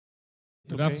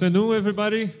Good afternoon,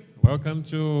 everybody. Welcome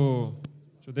to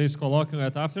today's colloquium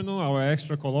at afternoon, our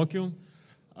extra colloquium.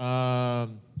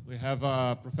 We have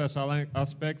Professor Alain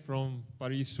Aspect from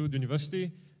Paris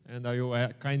University, and I will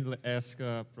kindly ask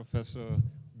Professor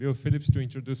Bill Phillips to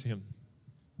introduce him.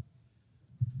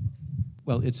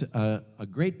 Well, it's a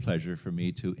great pleasure for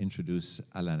me to introduce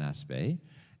Alain Aspect,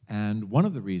 and one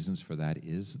of the reasons for that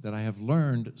is that I have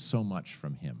learned so much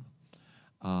from him.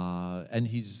 And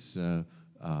he's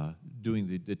doing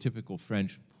the typical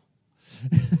French.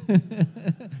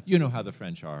 You know how the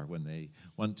French are when they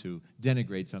want to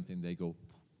denigrate something, they go.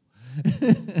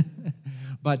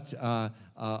 But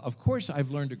of course, I've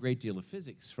learned a great deal of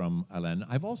physics from Alain.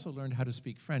 I've also learned how to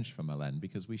speak French from Alain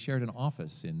because we shared an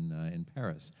office in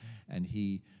Paris, and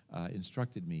he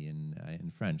instructed me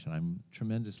in French, and I'm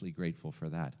tremendously grateful for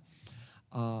that.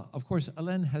 Of course,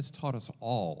 Alain has taught us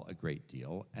all a great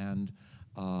deal, and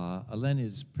Alain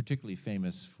is particularly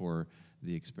famous for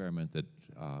the experiment that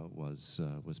was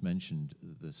mentioned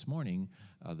this morning,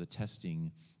 the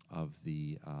testing of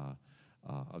the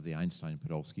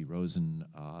Einstein-Podolsky-Rosen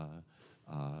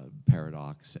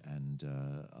paradox and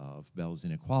of Bell's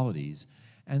inequalities.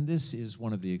 And this is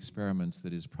one of the experiments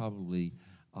that is probably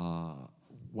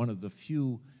one of the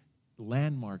few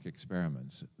landmark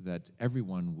experiments that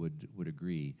everyone would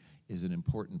agree is an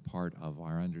important part of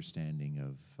our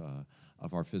understanding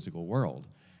of our physical world.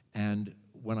 And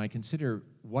when I consider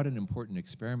what an important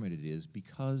experiment it is,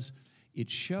 because it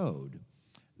showed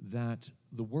that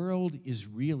the world is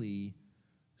really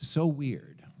so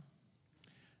weird.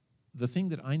 The thing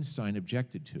that Einstein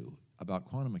objected to about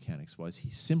quantum mechanics was he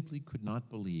simply could not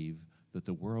believe that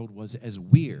the world was as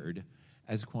weird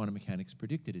as quantum mechanics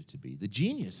predicted it to be. The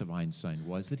genius of Einstein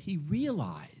was that he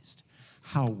realized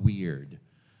how weird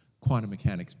quantum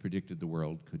mechanics predicted the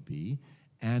world could be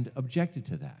and objected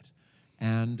to that.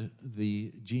 And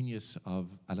the genius of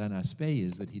Alain Aspect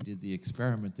is that he did the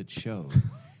experiment that showed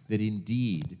that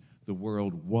indeed the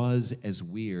world was as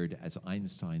weird as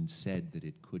Einstein said that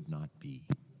it could not be.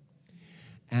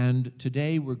 And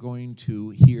today we're going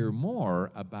to hear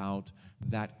more about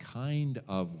that kind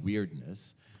of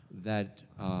weirdness that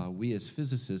we as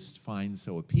physicists find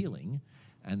so appealing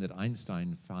and that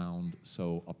Einstein found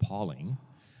so appalling.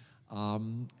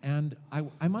 And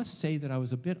I must say that I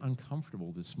was a bit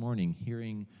uncomfortable this morning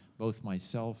hearing both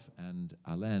myself and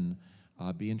Alain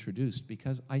be introduced,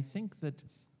 because I think that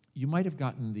you might have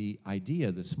gotten the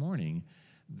idea this morning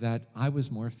that I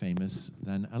was more famous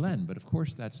than Alain, but of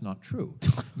course that's not true.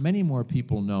 Many more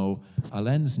people know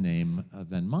Alain's name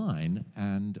than mine,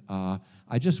 and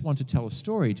I just want to tell a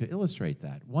story to illustrate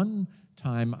that. One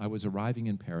time I was arriving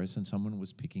in Paris and someone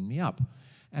was picking me up.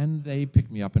 And they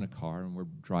picked me up in a car and were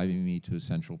driving me to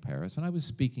central Paris. And I was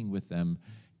speaking with them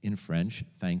in French,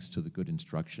 thanks to the good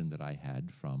instruction that I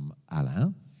had from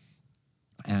Alain.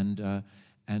 And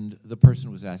the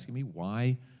person was asking me,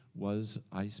 why was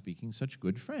I speaking such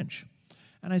good French?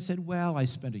 And I said, well, I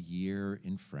spent a year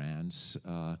in France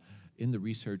in the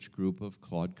research group of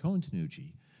Claude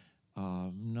Cohen-Tanuji.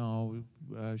 No,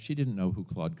 she didn't know who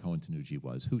Claude Cohen-Tanuji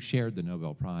was, who shared the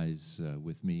Nobel Prize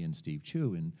with me and Steve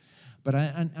Chu. But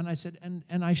I said,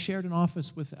 and I shared an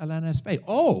office with Alain Aspect.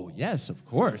 Oh, yes, of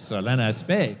course, Alain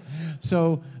Aspect.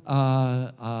 So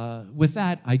with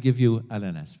that, I give you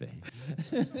Alain Aspect.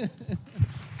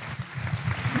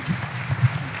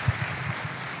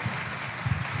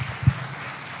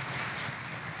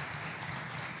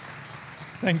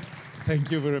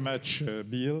 Thank you very much,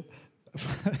 Bill.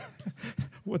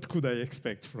 What could I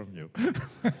expect from you?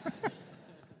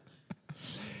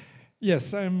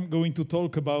 Yes, I'm going to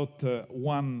talk about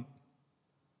one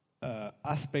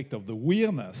aspect of the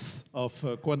weirdness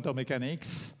of quantum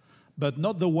mechanics, but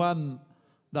not the one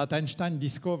that Einstein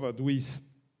discovered with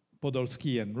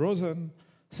Podolsky and Rosen,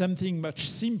 something much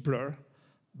simpler,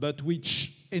 but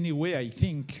which, anyway, I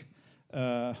think,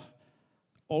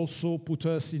 also put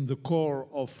us in the core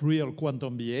of real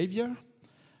quantum behavior.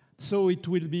 So it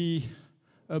will be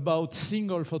about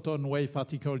single photon wave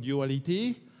particle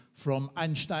duality from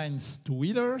Einstein's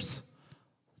two-wheeler.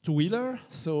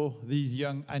 So this is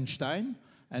young Einstein,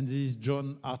 and this is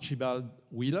John Archibald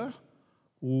Wheeler,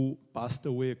 who passed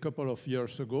away a couple of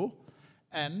years ago.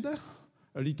 And a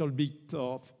little bit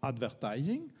of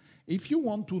advertising. If you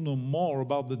want to know more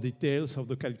about the details of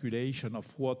the calculation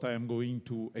of what I am going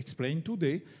to explain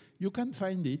today, you can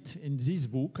find it in this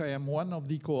book. I am one of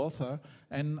the co-authors,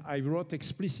 and I wrote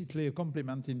explicitly a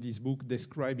complement in this book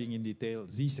describing in detail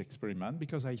this experiment,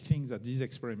 because I think that this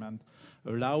experiment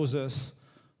allows us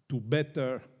to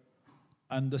better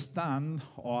understand,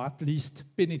 or at least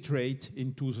penetrate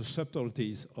into the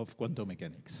subtleties of quantum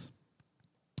mechanics.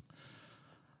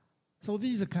 So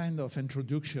this is a kind of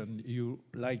introduction you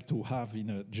like to have in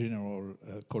a general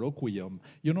colloquium.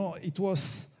 You know, it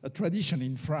was a tradition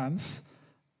in France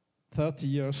 30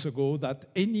 years ago that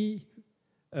any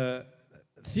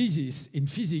thesis in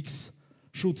physics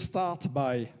should start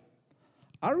by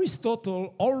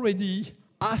Aristotle already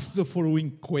asked the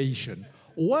following question.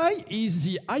 Why is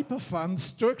the hyperfan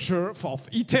structure of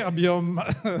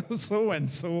ytterbium so and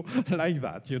so like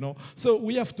that, you know? So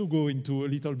we have to go into a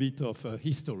little bit of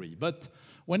history. But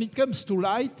when it comes to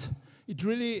light, it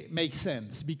really makes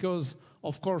sense because,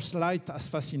 of course, light has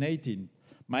fascinated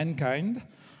mankind.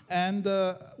 And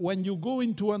when you go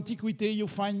into antiquity, you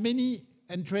find many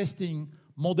interesting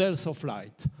models of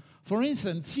light. For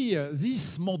instance, here,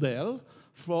 this model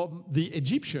from the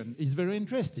Egyptian is very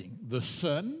interesting. The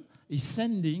sun is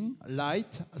sending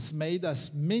light as made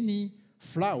as many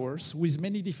flowers with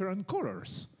many different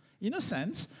colors. In a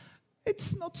sense,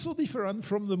 it's not so different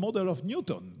from the model of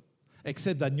Newton,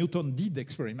 except that Newton did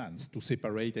experiments to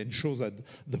separate and show that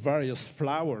the various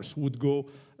flowers would go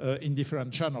in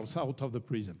different channels out of the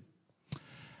prism.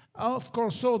 Of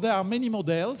course, so there are many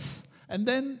models, and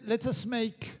then let us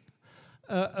make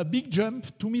a big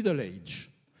jump to Middle Age.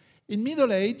 In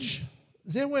Middle Age,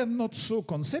 they were not so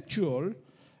conceptual,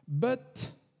 but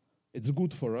it's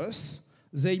good for us.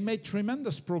 They made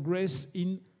tremendous progress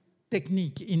in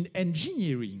technique, in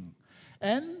engineering.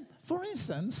 And, for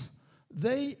instance,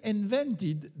 they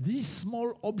invented this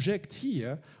small object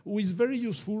here, who is very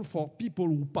useful for people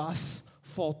who pass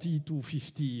 40 to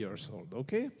 50 years old,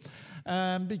 okay?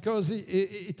 Because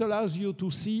it allows you to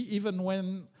see even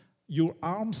when your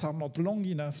arms are not long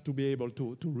enough to be able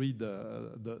to read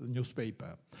the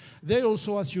newspaper. They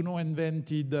also, as you know,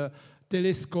 invented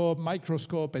telescope,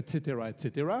 microscope, etc.,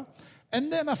 etc.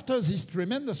 And then after this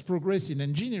tremendous progress in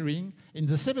engineering, in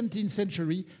the 17th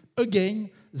century, again,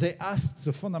 they asked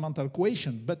the fundamental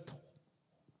question, but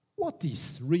what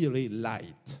is really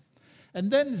light? And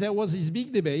then there was this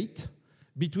big debate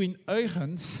between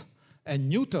Huygens and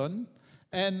Newton,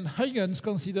 and Huygens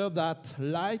considered that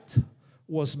light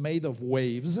was made of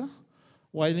waves,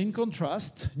 while in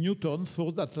contrast, Newton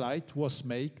thought that light was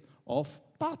made of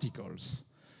particles.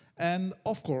 And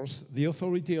of course, the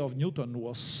authority of Newton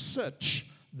was such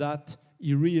that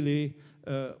he really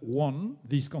won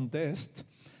this contest.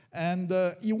 And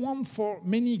he won for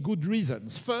many good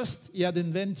reasons. First, he had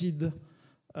invented,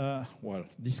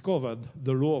 discovered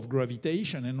the law of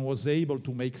gravitation and was able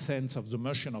to make sense of the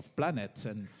motion of planets.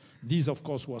 And this, of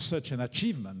course, was such an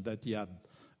achievement that he had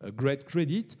great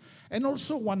credit. And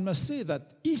also, one must say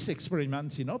that his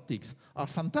experiments in optics are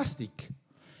fantastic,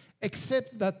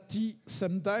 except that he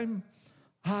sometimes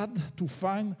had to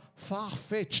find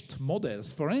far-fetched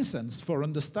models. For instance, for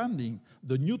understanding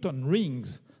the Newton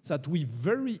rings that we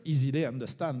very easily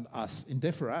understand as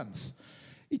interference,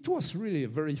 it was really a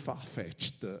very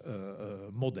far-fetched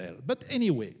model. But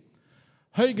anyway,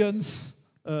 Huygens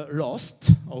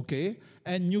lost, okay,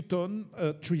 and Newton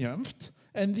triumphed,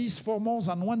 and this for more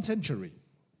than 1 century.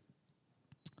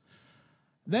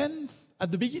 Then,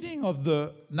 at the beginning of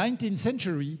the 19th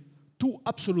century, two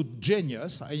absolute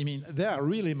geniuses, I mean, they are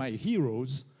really my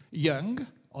heroes, Young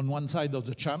on one side of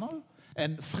the channel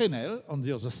and Fresnel on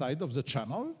the other side of the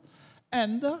channel,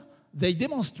 and they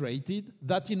demonstrated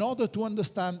that in order to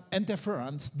understand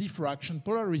interference, diffraction,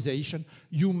 polarization,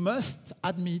 you must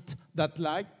admit that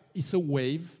light is a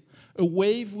wave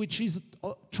which is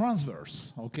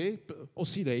transverse, okay,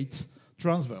 oscillates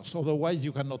transverse, otherwise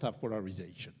you cannot have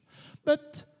polarization.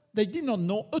 But they did not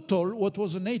know at all what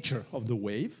was the nature of the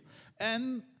wave,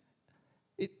 and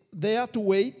they had to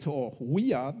wait, or we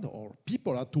had, or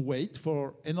people had to wait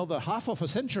for another half of a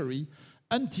century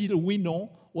until we know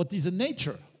what is the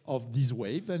nature of this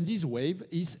wave, and this wave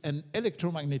is an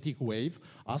electromagnetic wave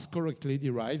as correctly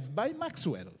derived by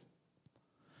Maxwell.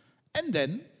 And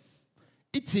then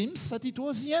it seems that it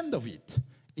was the end of it.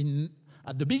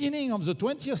 At the beginning of the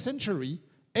 20th century,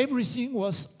 everything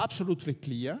was absolutely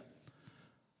clear.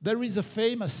 There is a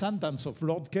famous sentence of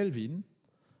Lord Kelvin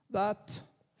that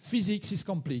physics is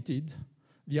completed.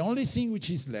 The only thing which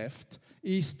is left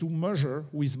is to measure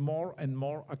with more and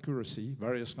more accuracy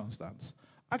various constants.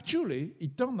 Actually,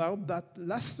 it turned out that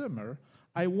last summer,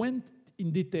 I went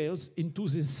in details into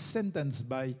this sentence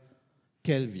by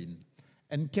Kelvin.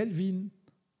 And Kelvin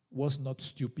was not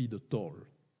stupid at all,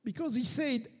 because he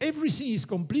said everything is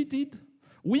completed,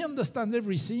 we understand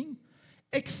everything,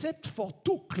 except for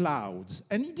two clouds.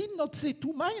 And he did not say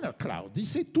two minor clouds, he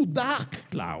said two dark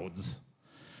clouds.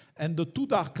 And the two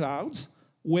dark clouds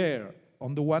were,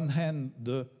 on the one hand,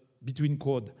 the, between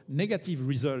quote, negative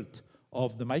result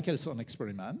of the Michelson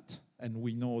experiment, and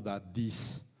we know that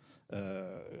this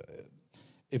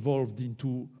evolved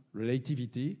into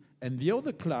relativity, and the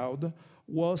other cloud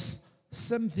was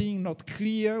something not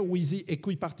clear with the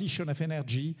equipartition of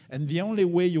energy, and the only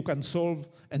way you can solve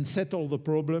and settle the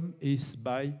problem is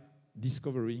by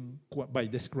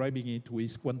describing it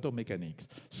with quantum mechanics.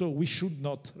 So we should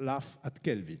not laugh at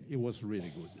Kelvin. It was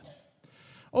really good.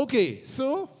 Okay,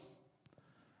 so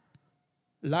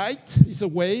light is a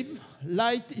wave.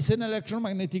 Light is an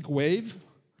electromagnetic wave.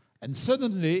 And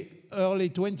suddenly, early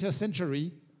 20th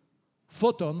century,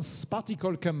 photons,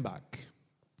 particles come back.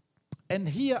 And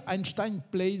here Einstein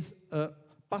plays a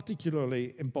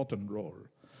particularly important role.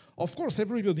 Of course,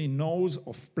 everybody knows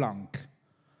of Planck,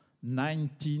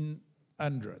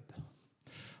 1900.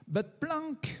 But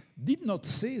Planck did not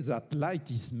say that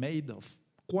light is made of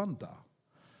quanta.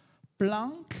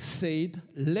 Planck said,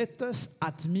 let us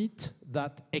admit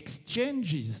that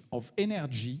exchanges of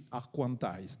energy are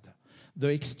quantized. The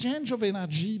exchange of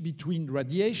energy between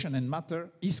radiation and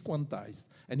matter is quantized.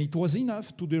 And it was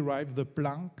enough to derive the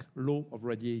Planck law of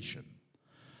radiation.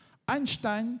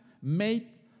 Einstein made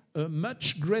a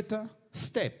much greater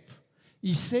step.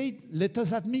 He said, let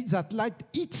us admit that light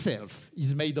itself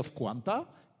is made of quanta,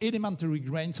 elementary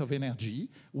grains of energy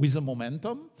with a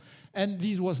momentum. And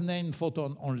this was named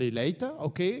photon only later,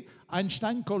 okay?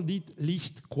 Einstein called it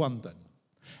Lichtquanten.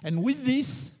 And with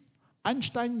this,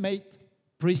 Einstein made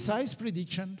precise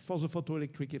prediction for the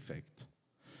photoelectric effect.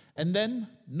 And then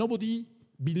nobody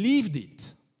believed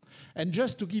it. And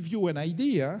just to give you an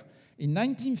idea, in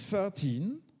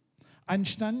 1913,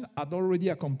 Einstein had already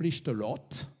accomplished a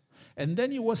lot, and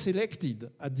then he was elected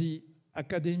at the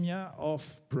Academia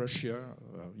of Prussia,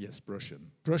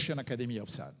 Prussian Academy of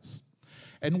Science.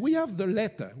 And we have the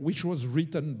letter, which was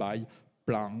written by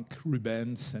Planck,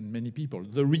 Rubens, and many people,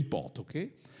 the report,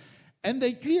 okay? And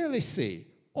they clearly say,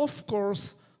 of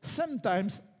course,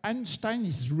 sometimes Einstein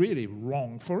is really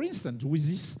wrong, for instance, with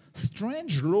this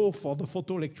strange law for the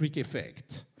photoelectric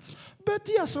effect. But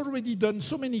he has already done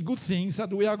so many good things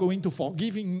that we are going to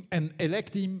forgive him and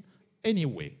elect him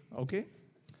anyway, okay?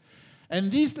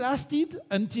 And this lasted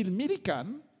until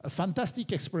Millikan, a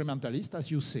fantastic experimentalist, as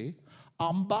you say,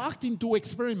 embarked into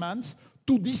experiments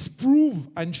to disprove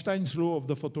Einstein's law of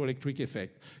the photoelectric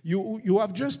effect. You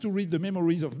have just to read the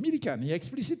memories of Millikan. He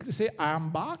explicitly said, I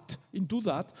embarked into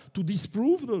that to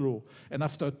disprove the law. And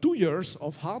after 2 years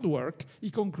of hard work, he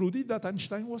concluded that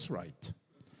Einstein was right.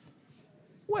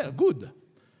 Well, good.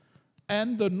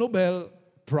 And the Nobel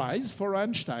Prize for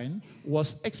Einstein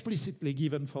was explicitly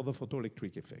given for the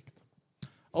photoelectric effect.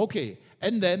 Okay,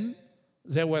 and then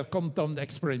there were compound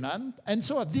experiments, and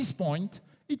so at this point,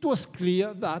 it was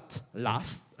clear that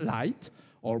light,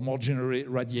 or more generally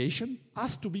radiation,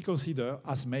 has to be considered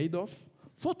as made of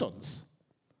photons.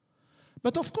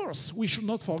 But of course, we should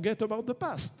not forget about the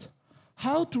past.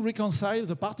 How to reconcile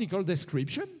the particle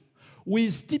description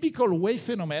with typical wave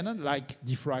phenomena like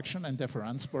diffraction,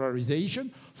 interference,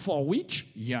 polarization, for which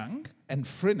Young and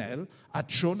Fresnel had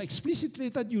shown explicitly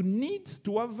that you need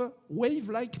to have a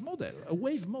wave-like model, a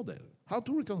wave model. How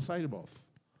to reconcile both?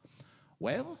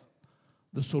 Well,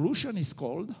 the solution is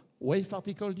called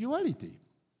wave-particle duality.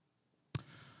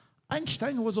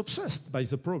 Einstein was obsessed by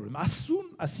the problem. As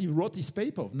soon as he wrote his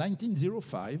paper of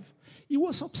 1905, he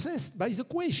was obsessed by the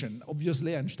equation.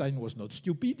 Obviously, Einstein was not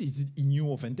stupid. He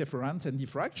knew of interference and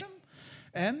diffraction.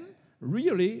 And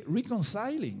really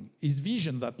reconciling his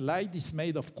vision that light is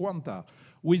made of quanta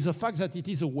with the fact that it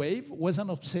is a wave was an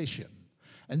obsession.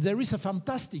 And there is a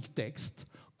fantastic text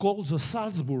called the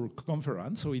Salzburg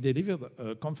Conference. So he delivered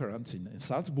a conference in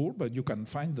Salzburg, but you can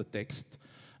find the text.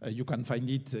 You can find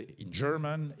it in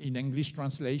German, in English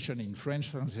translation, in French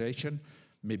translation,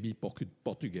 maybe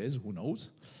Portuguese, who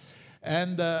knows.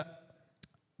 And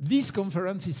this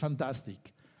conference is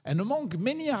fantastic. And among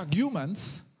many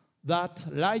arguments that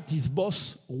light is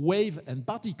both wave and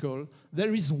particle,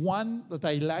 there is one that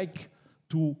I like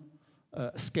to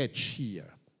sketch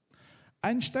here.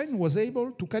 Einstein was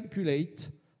able to calculate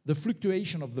the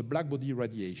fluctuation of the blackbody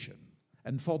radiation.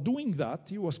 And for doing that,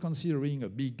 he was considering a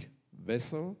big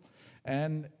vessel,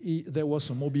 and there was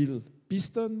a mobile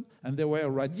piston, and there were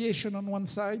radiation on one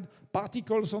side,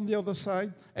 particles on the other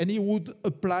side, and he would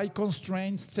apply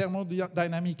constraints,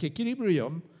 thermodynamic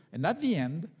equilibrium, and at the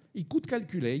end, he could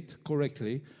calculate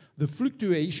correctly the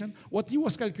fluctuation. What he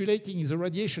was calculating is the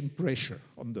radiation pressure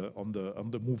on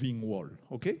the moving wall,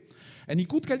 okay? And he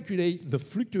could calculate the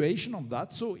fluctuation of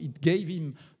that, so it gave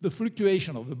him the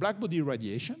fluctuation of the blackbody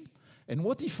radiation. And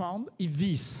what he found is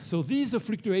this. So this is the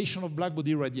fluctuation of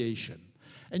blackbody radiation.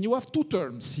 And you have two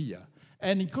terms here.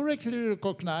 And he correctly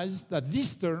recognized that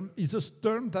this term is a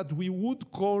term that we would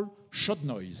call shot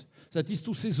noise. That is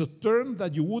to say, the term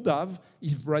that you would have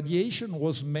if radiation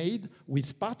was made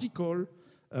with particle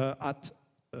at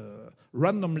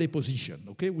randomly position,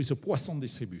 okay, with a Poisson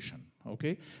distribution,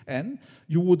 okay? And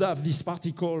you would have this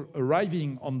particle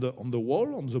arriving on the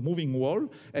wall, on the moving wall,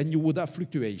 and you would have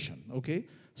fluctuation, okay?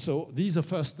 So this is the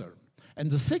first term. And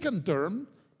the second term,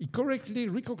 he correctly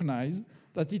recognized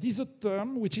that it is a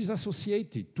term which is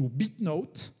associated to bit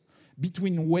note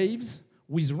between waves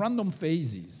with random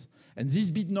phases. And these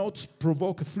bit notes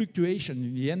provoke a fluctuation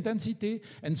in the intensity,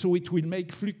 and so it will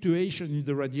make fluctuation in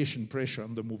the radiation pressure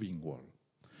on the moving wall.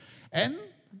 And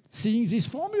seeing this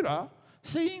formula,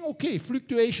 saying, okay,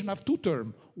 fluctuation have two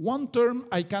terms. One term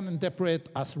I can interpret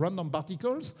as random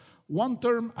particles, one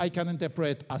term I can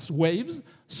interpret as waves,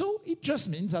 so it just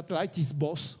means that light is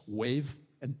both wave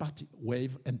and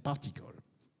particle.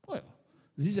 Well,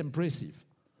 this is impressive.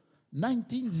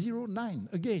 1909,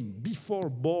 again, before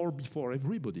Bohr, before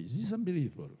everybody. This is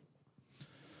unbelievable.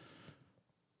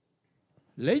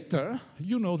 Later,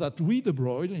 you know that Louis de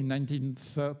Broglie in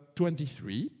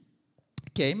 1923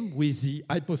 came with the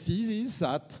hypothesis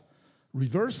that,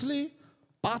 reversely,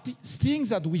 things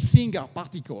that we think are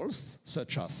particles,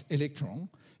 such as electrons,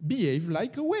 behave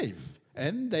like a wave.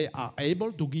 And they are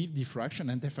able to give diffraction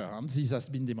interference. This has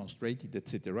been demonstrated,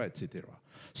 etc., etc.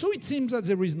 So it seems that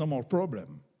there is no more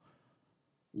problem.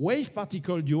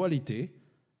 Wave-particle duality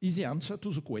is the answer to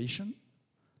the question,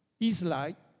 is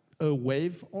like a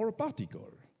wave or a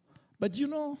particle. But you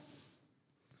know,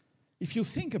 if you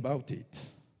think about it,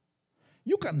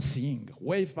 you can sing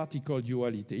wave-particle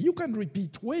duality. You can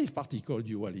repeat wave-particle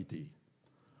duality.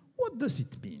 What does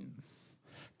it mean?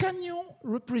 Can you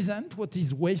represent what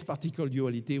is wave-particle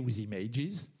duality with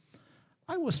images?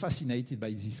 I was fascinated by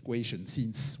this equation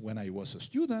since when I was a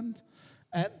student,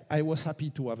 and I was happy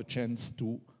to have a chance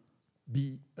to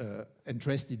be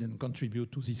interested and contribute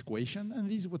to this equation, and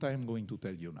this is what I am going to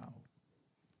tell you now.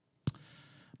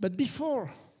 But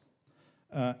before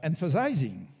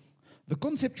emphasizing the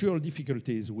conceptual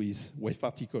difficulties with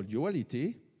wave-particle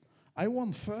duality, I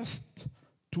want first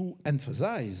to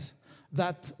emphasize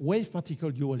that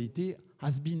wave-particle duality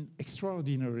has been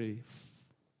extraordinarily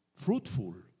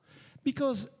fruitful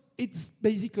because it's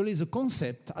basically the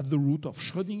concept at the root of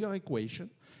Schrödinger equation.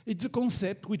 It's a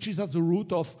concept which is at the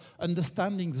root of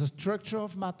understanding the structure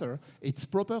of matter, its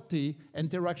property,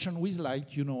 interaction with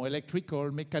light, you know,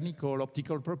 electrical, mechanical,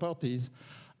 optical properties,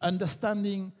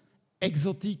 understanding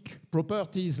exotic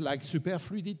properties like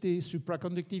superfluidity,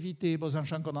 supraconductivity,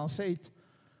 Bose-Einstein condensate.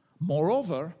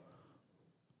 Moreover,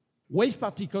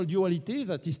 wave-particle duality,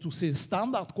 that is to say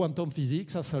standard quantum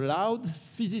physics, has allowed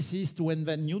physicists to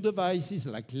invent new devices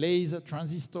like laser,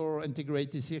 transistor,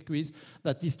 integrated circuits,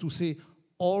 that is to say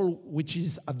all which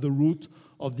is at the root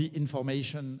of the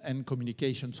information and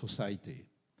communication society.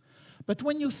 But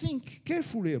when you think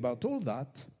carefully about all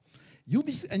that,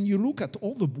 and you look at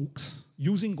all the books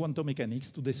using quantum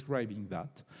mechanics to describing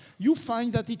that, you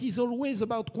find that it is always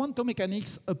about quantum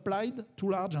mechanics applied to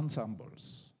large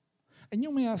ensembles. And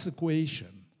you may ask a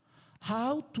question,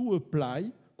 how to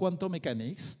apply quantum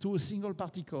mechanics to a single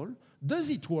particle? Does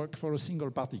it work for a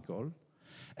single particle?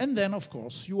 And then, of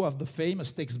course, you have the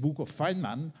famous textbook of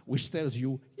Feynman, which tells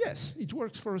you, yes, it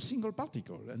works for a single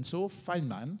particle. And so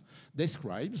Feynman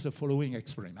describes the following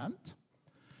experiment.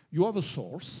 You have a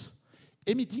source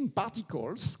emitting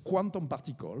particles, quantum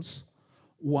particles,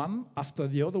 one after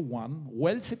the other one,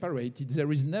 well separated.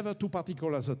 There is never two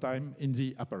particles at a time in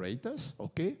the apparatus,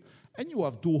 okay? And you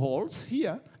have two holes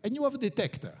here, and you have a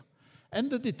detector.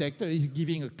 And the detector is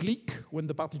giving a click when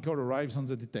the particle arrives on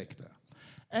the detector.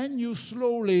 And you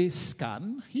slowly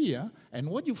scan here, and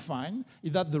what you find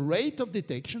is that the rate of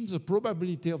detection, the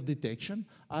probability of detection,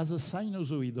 has a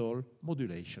sinusoidal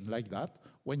modulation, like that,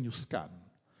 when you scan.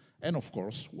 And of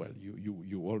course, well,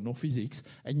 you all know physics,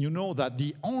 and you know that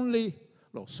the only,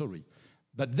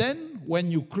 but then when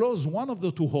you close one of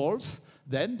the two holes,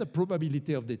 then the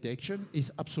probability of detection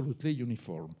is absolutely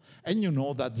uniform. And you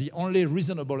know that the only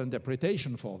reasonable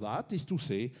interpretation for that is to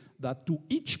say that to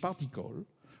each particle,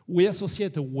 we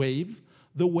associate a wave.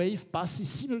 The wave passes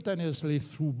simultaneously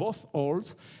through both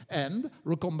holes and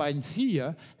recombines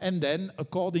here, and then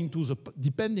according to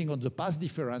depending on the path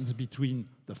difference between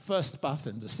the first path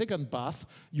and the second path,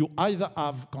 you either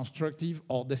have constructive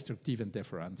or destructive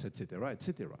interference, etc.,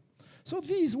 etc. So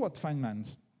this is what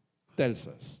Feynman tells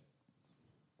us.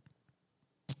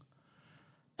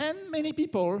 And many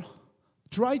people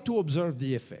try to observe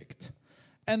the effect.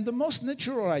 And the most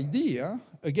natural idea,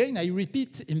 again, I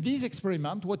repeat, in this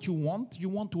experiment, what you want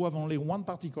to have only one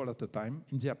particle at a time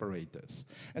in the apparatus.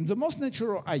 And the most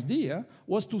natural idea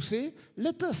was to say,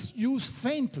 let us use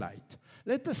faint light.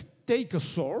 Let us take a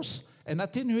source and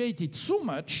attenuate it so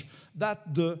much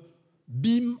that the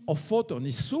beam of photon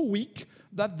is so weak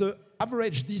that the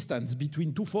average distance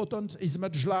between two photons is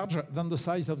much larger than the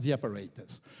size of the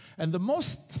apparatus. And the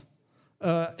most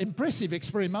impressive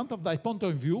experiment of that point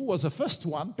of view was the first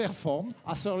one performed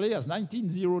as early as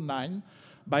 1909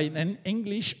 by an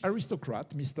English aristocrat,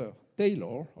 Mr.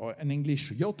 Taylor, or an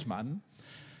English yachtsman.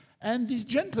 And this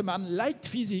gentleman liked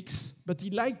physics, but he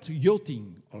liked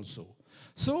yachting also.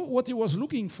 So what he was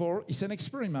looking for is an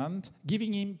experiment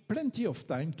giving him plenty of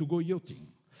time to go yachting.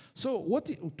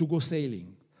 To go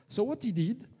sailing. So what he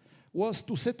did was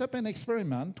to set up an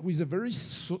experiment with a very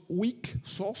weak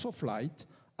source of light,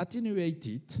 attenuate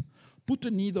it, put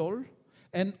a needle,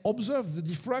 and observe the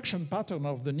diffraction pattern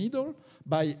of the needle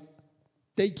by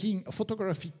taking a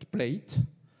photographic plate,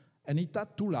 and it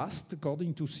had to last,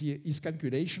 according to his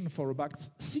calculation, for about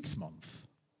 6 months,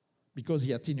 because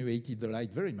he attenuated the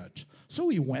light very much. So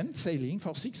he went sailing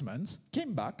for 6 months,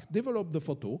 came back, developed the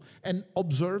photo, and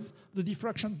observed the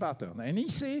diffraction pattern. And he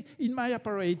said, in my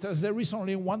apparatus, there is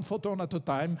only one photon at a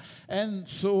time, and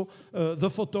so the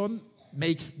photon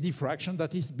makes diffraction,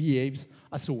 that is, behaves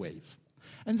as a wave.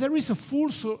 And there is a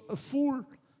full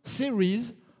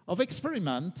series of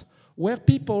experiments where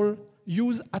people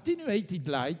use attenuated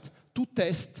light to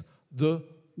test the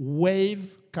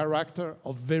wave character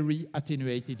of very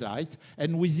attenuated light.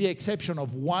 And with the exception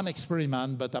of one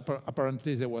experiment, but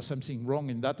apparently there was something wrong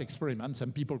in that experiment,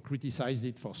 some people criticized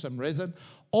it for some reason,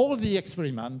 all the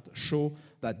experiments show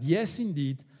that yes,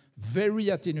 indeed, very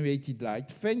attenuated light,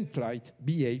 faint light,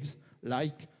 behaves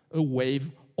like a wave,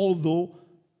 although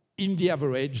in the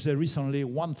average there is only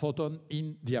one photon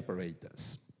in the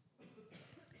apparatus.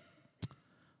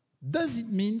 Does it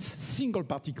mean single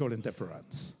particle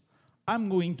interference? I'm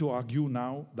going to argue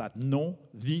now that no,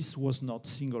 this was not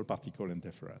single particle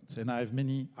interference. And I have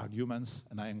many arguments,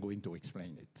 and I am going to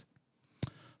explain it.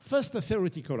 First, a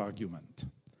theoretical argument.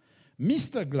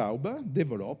 Mr. Glauber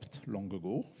developed, long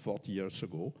ago, 40 years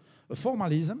ago, a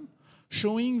formalism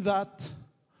showing that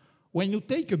when you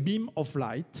take a beam of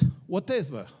light,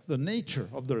 whatever the nature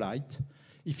of the light,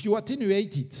 if you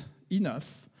attenuate it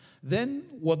enough, then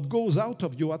what goes out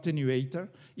of your attenuator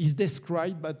is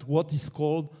described by what is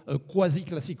called a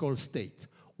quasi-classical state.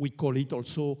 We call it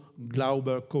also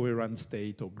Glauber coherent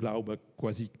state or Glauber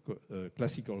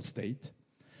quasi-classical state.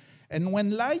 And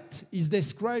when light is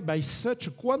described by such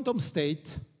a quantum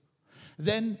state,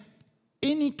 then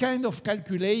any kind of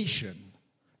calculation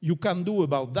you can do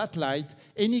about that light,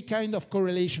 any kind of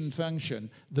correlation function,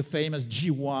 the famous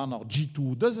G1 or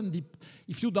G2,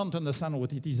 if you don't understand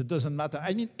what it is, it doesn't matter.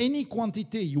 I mean, any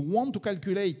quantity you want to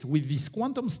calculate with these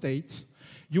quantum states,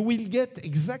 you will get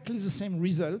exactly the same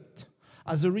result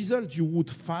as the result you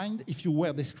would find if you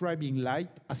were describing light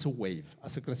as a wave,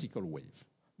 as a classical wave.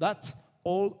 That's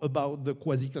all about the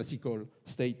quasi-classical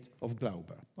state of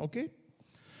Glauber, okay?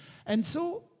 And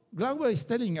so Glauber is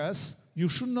telling us you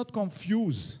should not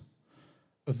confuse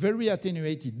a very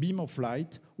attenuated beam of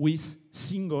light with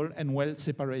single and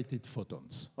well-separated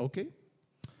photons, okay?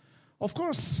 Of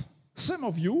course, some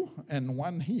of you, and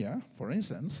one here, for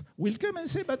instance, will come and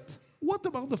say, but what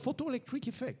about the photoelectric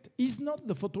effect? Is not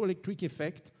the photoelectric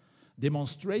effect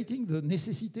demonstrating the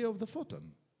necessity of the photon?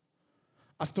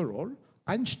 After all,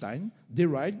 Einstein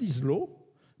derived his law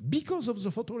because of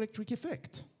the photoelectric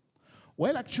effect.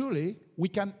 Well, actually, we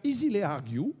can easily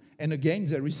argue, and again,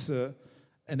 there is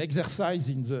an exercise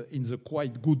in the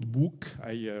quite good book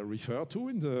I refer to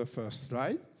in the first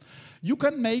slide. You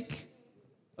can make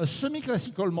a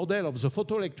semi-classical model of the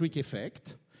photoelectric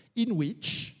effect in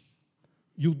which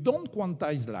you don't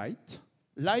quantize light.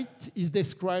 Light is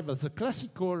described as a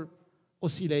classical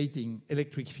oscillating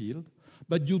electric field,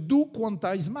 but you do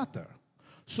quantize matter.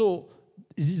 So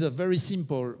this is a very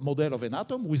simple model of an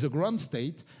atom with a ground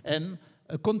state and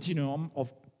a continuum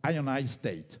of ionized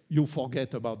state. You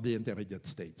forget about the intermediate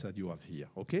states that you have here,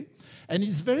 okay? And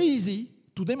it's very easy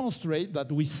to demonstrate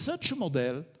that with such a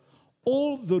model,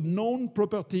 all the known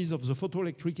properties of the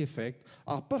photoelectric effect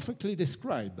are perfectly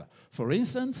described. For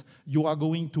instance, you are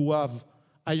going to have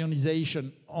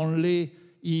ionization only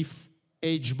if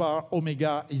h bar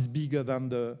omega is bigger than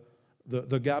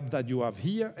the gap that you have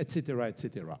here, etc.,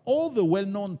 etc. All the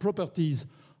well-known properties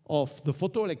of the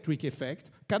photoelectric effect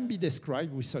can be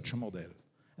described with such a model.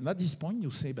 And at this point,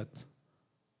 you say, but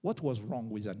what was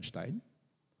wrong with Einstein?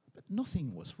 But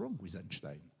nothing was wrong with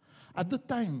Einstein. At the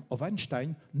time of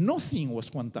Einstein, nothing was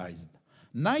quantized,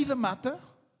 neither matter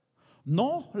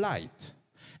nor light.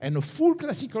 And a full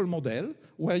classical model,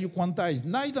 where you quantize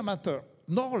neither matter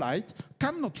nor light,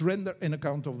 cannot render an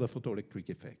account of the photoelectric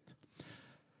effect.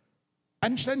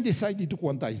 Einstein decided to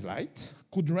quantize light,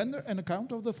 could render an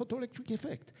account of the photoelectric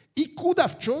effect. He could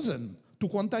have chosen to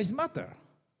quantize matter.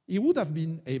 He would have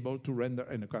been able to render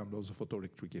an account of the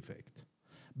photoelectric effect.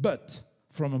 But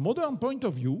from a modern point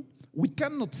of view, we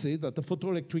cannot say that the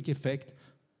photoelectric effect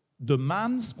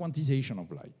demands quantization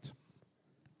of light.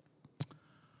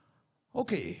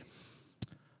 Okay,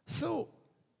 so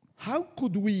how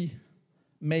could we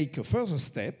make a further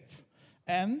step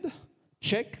and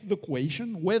check the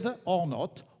question whether or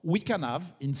not we can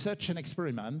have, in such an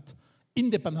experiment,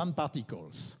 independent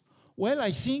particles? Well,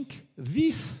 I think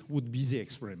this would be the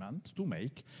experiment to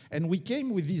make, and we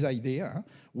came with this idea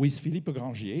with Philippe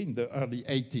Grangier in the early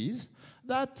 80s,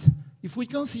 that if we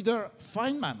consider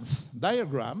Feynman's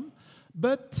diagram,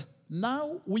 but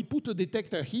now we put a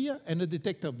detector here and a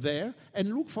detector there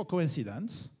and look for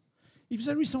coincidence. If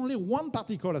there is only one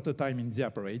particle at a time in the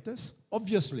apparatus,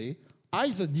 obviously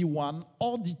either D1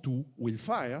 or D2 will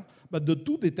fire, but the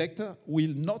two detectors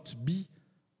will not be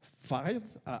fired,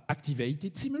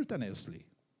 activated simultaneously.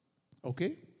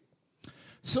 Okay?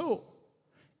 So,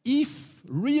 if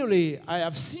really I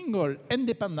have single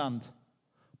independent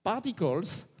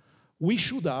particles, we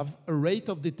should have a rate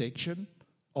of detection,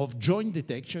 of joint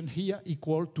detection here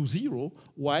equal to 0,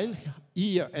 while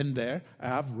here and there I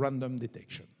have random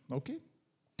detection. Okay?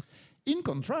 In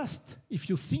contrast, if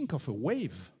you think of a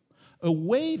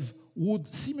wave would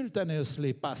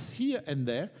simultaneously pass here and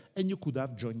there, and you could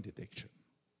have joint detection.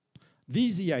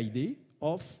 This is the idea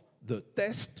of the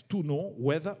test to know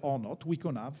whether or not we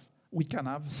can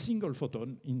have single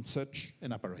photon in such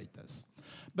an apparatus.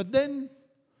 But then,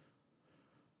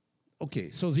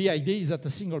 okay, so the idea is that a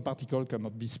single particle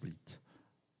cannot be split,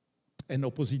 an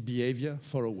opposite behavior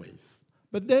for a wave.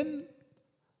 But then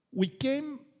we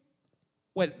came,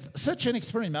 well, such an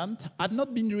experiment had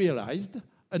not been realized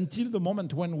until the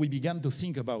moment when we began to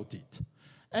think about it.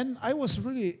 And I was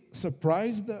really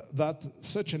surprised that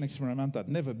such an experiment had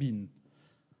never been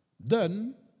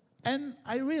done. And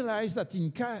I realized that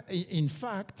in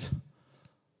fact,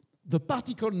 the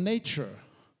particle nature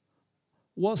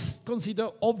was considered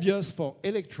obvious for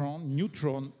electron,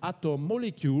 neutron, atom,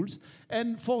 molecules.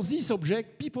 And for this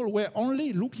object, people were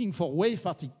only looking for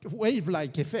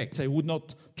wave-like effects. I would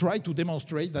not try to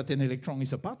demonstrate that an electron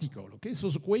is a particle. Okay? So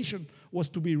the question was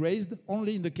to be raised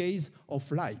only in the case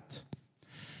of light.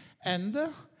 And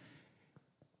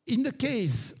in the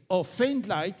case of faint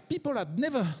light, people had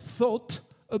never thought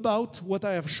about what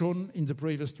I have shown in the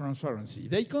previous transparency.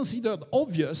 They considered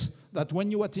obvious that when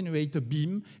you attenuate a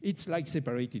beam, it's like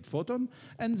separated photon,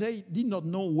 and they did not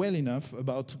know well enough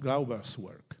about Glauber's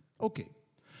work. Okay,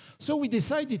 so we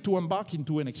decided to embark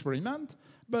into an experiment,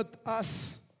 but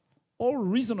as all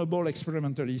reasonable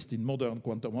experimentalists in modern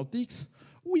quantum optics,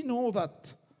 we know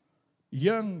that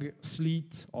young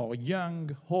slit or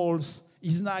young holes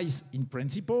is nice in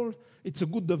principle. It's a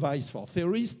good device for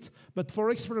theorists, but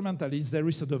for experimentalists, there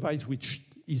is a device which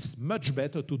is much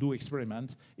better to do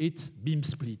experiments. It's beam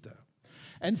splitter.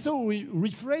 And so we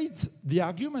rephrase the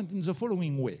argument in the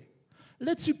following way.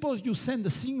 Let's suppose you send a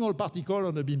single particle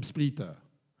on a beam splitter.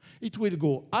 It will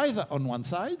go either on one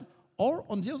side or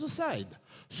on the other side.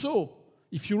 So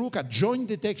if you look at joint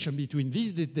detection between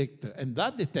this detector and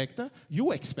that detector,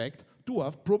 you expect to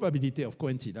have probability of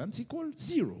coincidence equal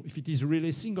 0 if it is really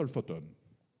a single photon.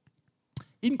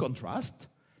 In contrast,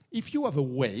 if you have a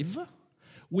wave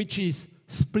which is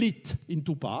split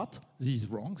into parts, this is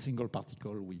wrong, single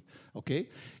particle, okay?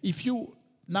 If you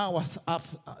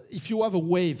have a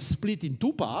wave split in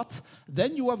two parts,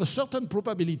 then you have a certain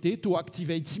probability to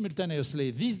activate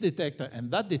simultaneously this detector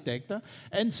and that detector,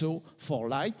 and so for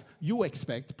light, you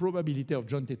expect probability of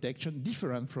joint detection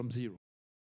different from 0.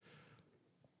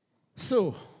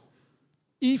 So,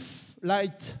 if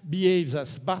light behaves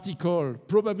as particle,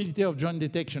 probability of joint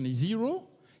detection is 0.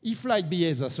 If light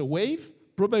behaves as a wave,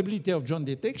 probability of joint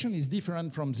detection is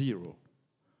different from 0.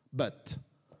 But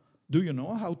do you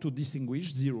know how to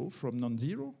distinguish 0 from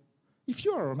non-zero? If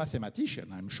you are a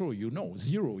mathematician, I'm sure you know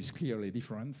 0 is clearly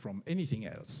different from anything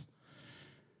else.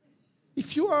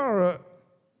 If you are a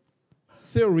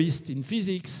theorist in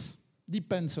physics,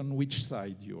 depends on which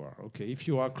side you are, okay? If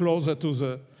you are closer to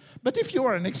the... But if you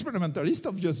are an experimentalist,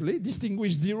 obviously,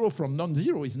 distinguish 0 from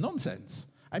non-zero is nonsense.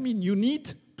 I mean, you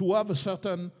need to have a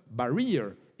certain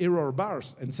barrier, error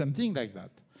bars, and something like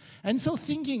that. And so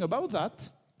thinking about that,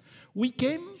 we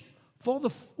came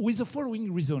with the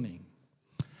following reasoning.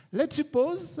 Let's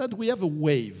suppose that we have a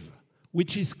wave,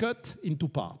 which is cut into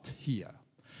parts here.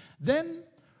 Then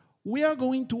we are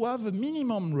going to have a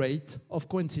minimum rate of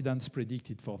coincidence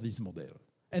predicted for this model.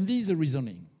 And this is the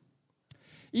reasoning.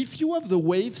 If you have the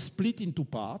wave split into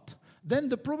parts, then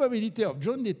the probability of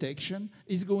joint detection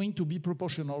is going to be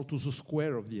proportional to the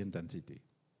square of the intensity.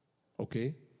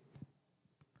 Okay?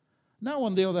 Now,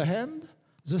 on the other hand,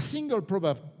 the single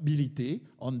probability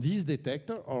on this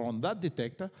detector or on that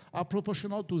detector are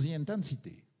proportional to the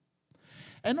intensity.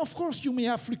 And of course, you may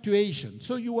have fluctuations,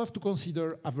 so you have to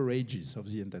consider averages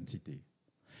of the intensity.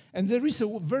 And there is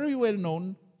a very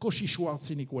well-known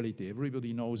Cauchy-Schwarz inequality.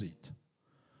 Everybody knows it.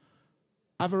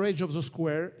 Average of the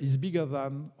square is bigger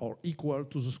than or equal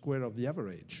to the square of the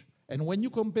average. And when you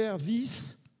compare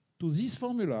this to this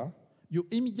formula, you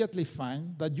immediately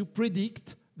find that you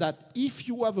predict that if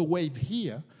you have a wave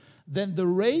here, then the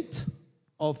rate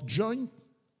of joint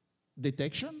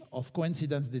detection, of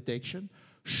coincidence detection,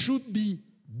 should be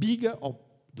bigger, or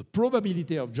the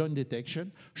probability of joint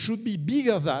detection should be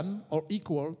bigger than or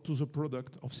equal to the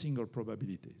product of single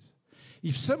probabilities.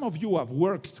 If some of you have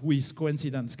worked with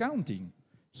coincidence counting,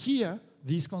 here,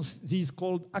 this is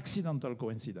called accidental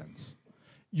coincidence.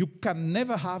 You can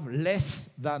never have less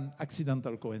than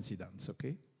accidental coincidence,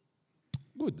 okay?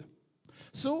 Good.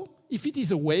 So, if it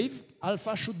is a wave,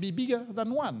 alpha should be bigger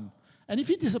than 1. And if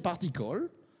it is a particle,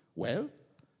 well,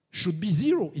 should be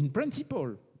 0 in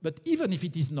principle. But even if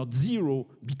it is not 0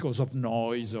 because of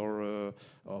noise or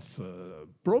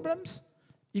problems,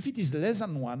 if it is less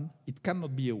than 1, it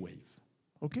cannot be a wave,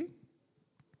 okay?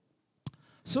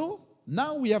 So,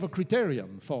 now we have a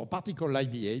criterion for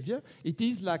particle-like behavior. It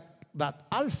is like that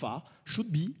alpha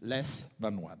should be less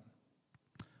than 1.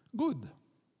 Good.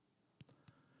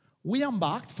 We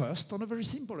embarked first on a very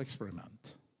simple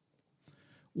experiment.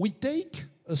 We take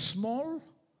a small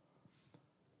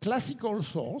classical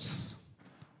source,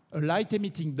 a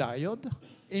light-emitting diode,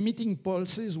 emitting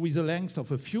pulses with a length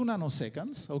of a few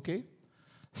nanoseconds, okay?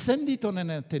 Send it on an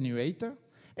attenuator,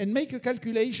 and make a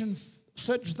calculation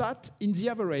such that, in the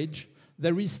average,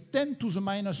 there is 10 to the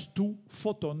minus 2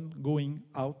 photon going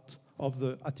out of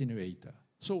the attenuator.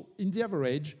 So, in the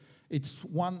average, it's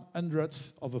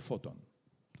 1/100th of a photon.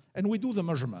 And we do the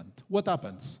measurement. What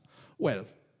happens? Well,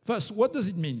 first, what does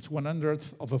it mean,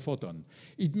 1/100th of a photon?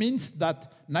 It means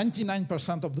that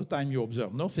 99% of the time you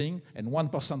observe nothing, and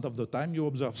 1% of the time you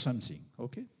observe something,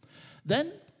 okay?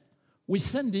 Then, we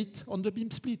send it on the beam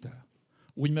splitter.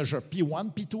 We measure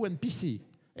P1, P2, and PC.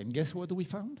 And guess what we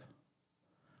found?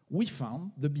 We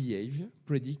found the behavior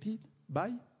predicted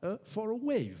for a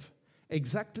wave.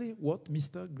 Exactly what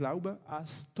Mr. Glauber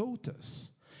has taught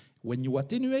us. When you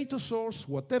attenuate a source,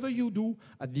 whatever you do,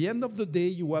 at the end of the day,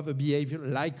 you have a behavior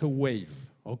like a wave,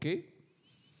 okay?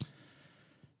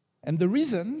 And the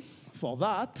reason for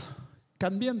that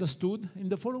can be understood in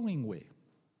the following way.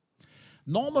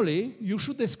 Normally, you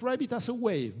should describe it as a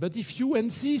wave, but if you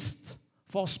insist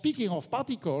for speaking of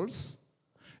particles,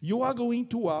 you are going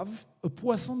to have a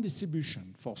Poisson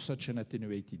distribution for such an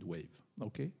attenuated wave,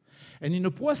 okay? And in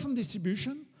a Poisson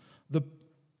distribution,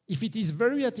 if it is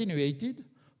very attenuated,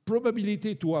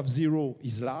 probability to have 0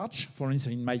 is large. For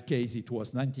instance, in my case, it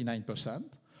was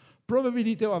 99%.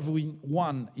 Probability of having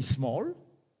 1 is small,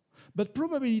 but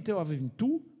probability of having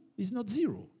 2 is not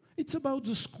 0. It's about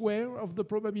the square of the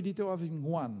probability of having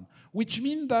 1, which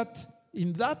means that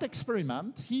in that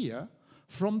experiment here,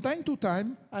 from time to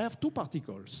time, I have 2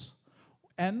 particles.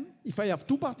 And if I have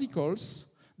 2 particles,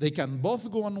 they can both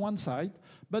go on one side,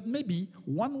 but maybe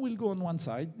one will go on one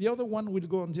side, the other one will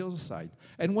go on the other side.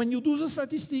 And when you do the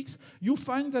statistics, you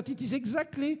find that it is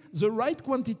exactly the right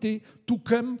quantity to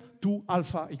come to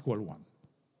alpha equal 1.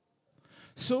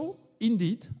 So,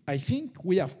 indeed, I think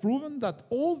we have proven that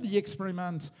all the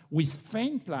experiments with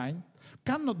faint line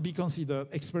cannot be considered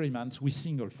experiments with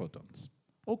single photons.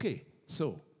 Okay,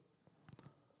 so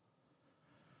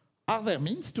are there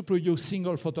means to produce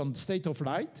single photon state of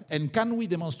light, and can we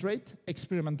demonstrate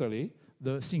experimentally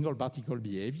the single particle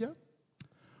behavior?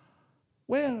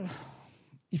 Well,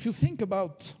 if you think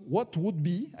about what would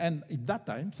be, and at that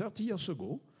time, 30 years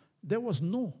ago, there was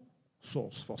no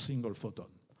source for single photon.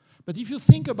 But if you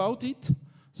think about it,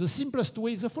 the simplest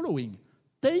way is the following.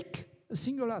 Take a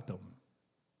single atom,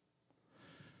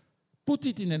 put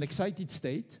it in an excited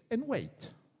state, and wait.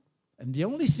 And the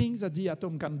only thing that the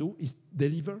atom can do is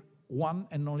deliver one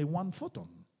and only one photon.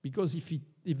 Because if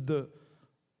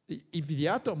the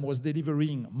atom was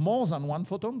delivering more than one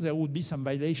photon, there would be some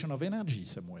violation of energy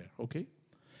somewhere, okay?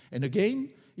 And again,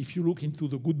 if you look into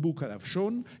the good book that I've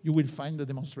shown, you will find the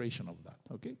demonstration of that,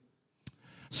 okay?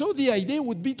 So the idea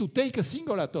would be to take a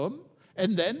single atom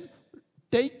and then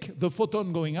take the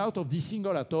photon going out of this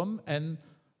single atom and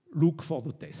look for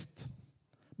the test.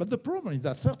 But the problem is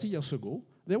that 30 years ago,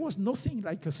 there was nothing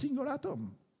like a single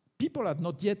atom. People had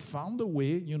not yet found a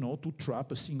way, to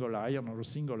trap a single ion or a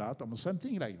single atom or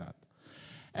something like that.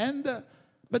 And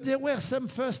But there were some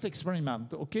first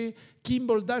experiments, okay?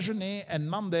 Kimball, Dagenet, and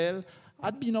Mandel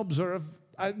had been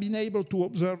able to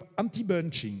observe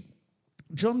anti-bunching.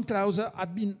 John Clauser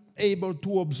had been able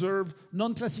to observe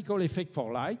non-classical effect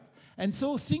for light. And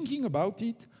so thinking about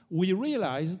it, we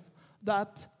realized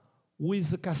that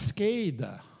with a cascade,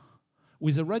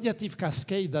 with a radiative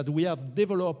cascade that we have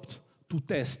developed to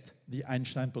test the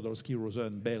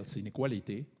Einstein-Podolsky-Rosen-Bell's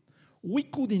inequality, we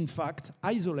could in fact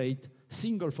isolate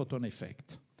single photon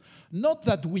effect. Not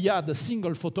that we had a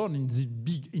single photon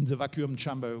in the vacuum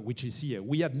chamber, which is here.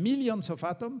 We had millions of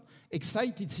atoms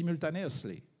excited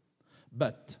simultaneously.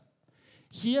 But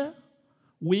here,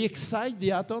 we excite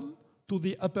the atom to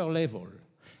the upper level.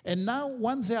 And now,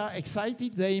 once they are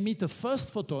excited, they emit a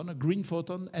first photon, a green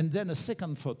photon, and then a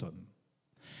second photon.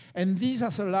 And this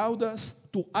has allowed us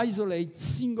to isolate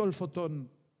single photon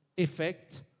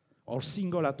effect or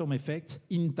single atom effect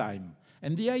in time.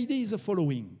 And the idea is the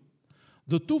following.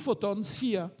 The two photons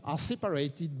here are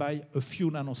separated by a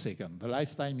few nanoseconds. The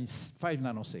lifetime is 5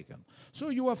 nanoseconds. So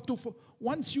you have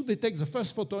once you detect the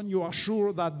first photon, you are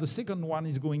sure that the second one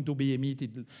is going to be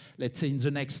emitted, let's say, in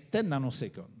the next 10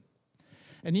 nanoseconds.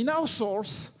 And in our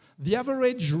source, the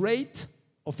average rate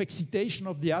of excitation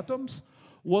of the atoms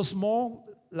was more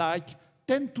like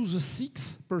 10 to the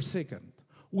 6 per second,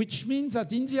 which means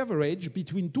that in the average,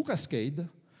 between two cascades,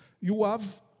 you have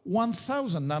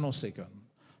 1,000 nanoseconds.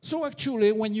 So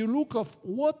actually, when you look at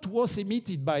what was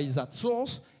emitted by that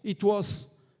source, it was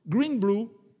green-blue,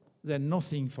 then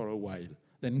nothing for a while.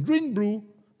 Then green-blue,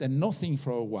 then nothing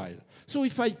for a while. So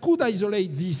if I could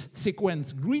isolate this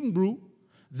sequence green-blue,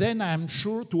 then I am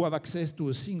sure to have access to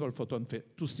a single photon,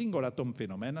 to single atom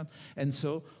phenomenon, and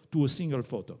so to a single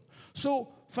photon. So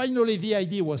finally, the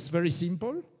idea was very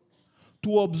simple: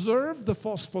 to observe the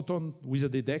first photon with a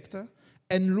detector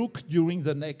and look during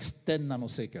the next 10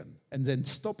 nanoseconds, and then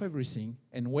stop everything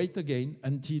and wait again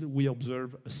until we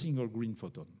observe a single green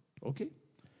photon. Okay?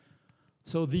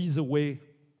 So this is the way.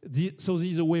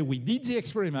 We did the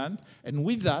experiment, and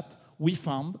with that, we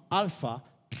found alpha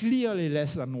clearly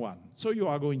less than 1. So you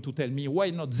are going to tell me, why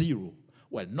not 0?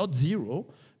 Well, not 0,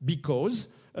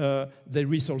 because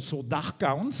there is also dark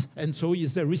counts, and so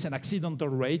there is an accidental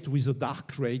rate with a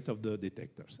dark rate of the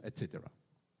detectors, etc.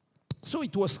 So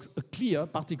it was a clear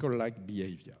particle-like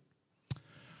behavior.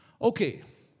 Okay.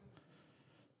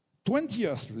 20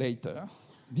 years later,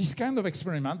 this kind of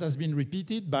experiment has been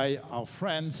repeated by our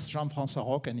friends Jean-François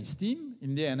Roch and his team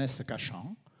in the NS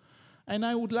Cachan. And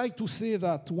I would like to say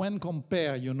that when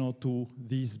compared, to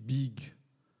this big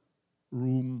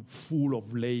room full of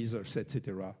lasers,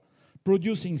 etc.,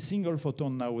 producing single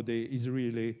photon nowadays is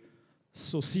really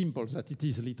so simple that it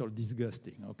is a little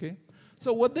disgusting, okay?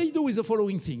 So what they do is the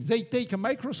following thing. They take a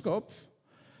microscope,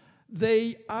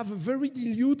 they have a very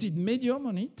diluted medium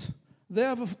on it, they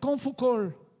have a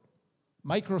confocal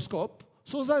microscope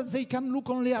so that they can look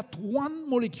only at one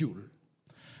molecule.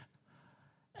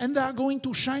 And they are going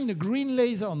to shine a green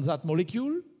laser on that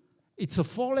molecule. It's a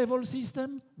 4-level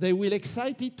system. They will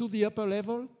excite it to the upper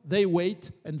level. They wait,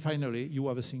 and finally, you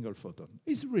have a single photon.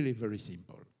 It's really very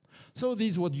simple. So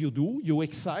this is what you do. You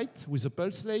excite with a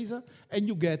pulse laser, and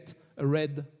you get a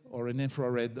red or an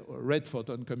infrared or red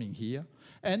photon coming here.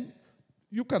 And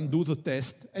you can do the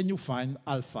test, and you find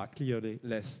alpha clearly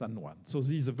less than 1. So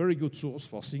this is a very good source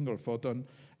for single photon.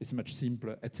 It's much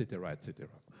simpler, etc., etc.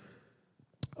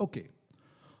 Okay.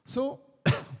 So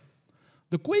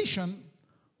the question,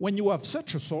 when you have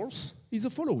such a source, is the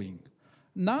following.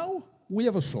 Now we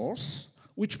have a source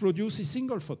which produces a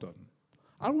single photon.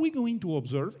 Are we going to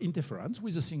observe interference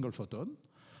with a single photon?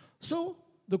 So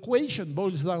the equation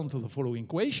boils down to the following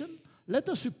equation. Let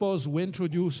us suppose we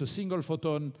introduce a single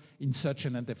photon in such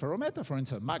an interferometer, for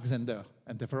instance, Mach-Zehnder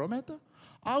interferometer.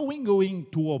 Are we going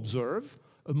to observe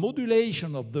a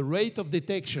modulation of the rate of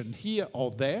detection here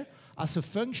or there as a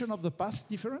function of the path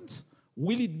difference?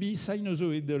 Will it be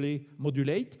sinusoidally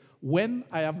modulate when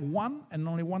I have one and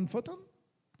only one photon?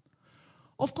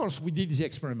 Of course, we did the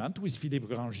experiment with Philippe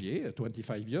Grangier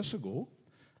 25 years ago,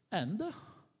 and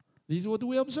this is what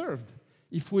we observed.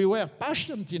 If we were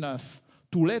patient enough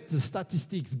to let the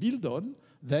statistics build on,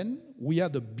 then we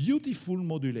had a beautiful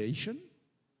modulation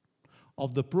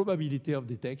of the probability of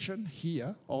detection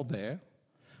here or there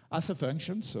as a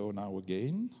function. So now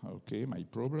again, okay, my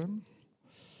problem.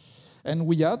 And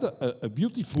we had a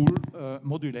beautiful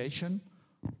modulation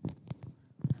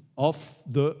of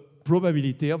the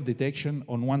probability of detection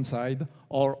on one side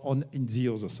or on the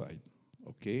other side.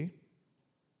 Okay?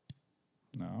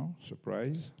 Now,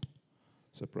 surprise,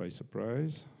 surprise,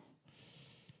 surprise.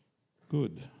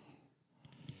 Good.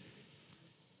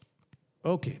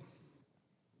 Okay.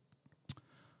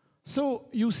 So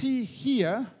you see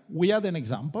here, we had an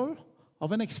example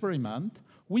of an experiment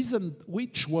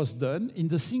which was done in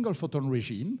the single photon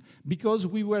regime because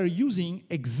we were using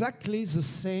exactly the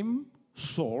same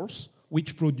source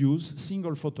which produced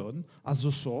single photon as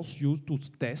the source used to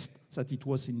test that it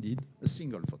was indeed a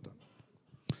single photon.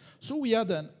 So we had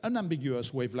an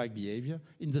unambiguous wave-like behavior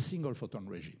in the single photon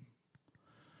regime.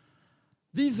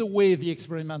 This is the way the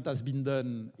experiment has been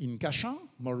done in Cachan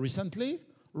more recently.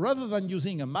 Rather than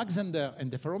using a Mach-Zehnder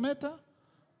interferometer,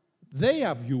 they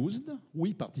have used,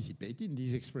 we participated in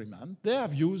this experiment, they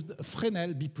have used a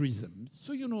Fresnel biprism.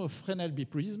 So you know a Fresnel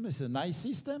biprism is a nice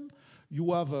system.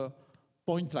 You have a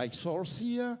point-like source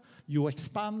here, you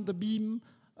expand the beam,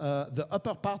 the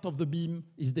upper part of the beam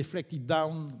is deflected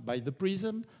down by the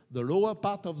prism, the lower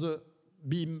part of the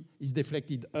beam is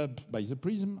deflected up by the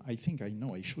prism. I think I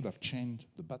know I should have changed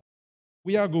the button.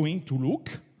 We are going to look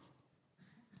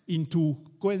into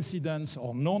coincidence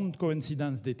or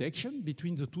non-coincidence detection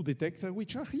between the two detectors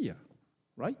which are here,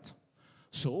 right?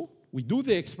 So we do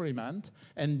the experiment,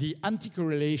 and the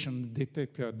anti-correlation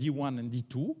detector D1 and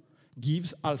D2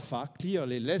 gives alpha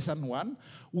clearly less than 1,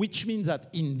 which means that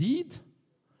indeed,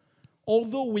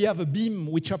 although we have a beam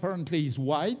which apparently is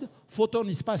wide, photon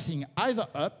is passing either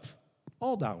up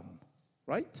or down,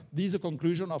 right? This is a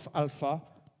conclusion of alpha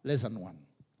less than 1.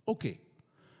 Okay.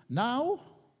 Now,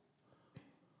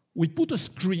 we put a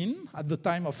screen at the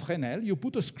time of Fresnel. You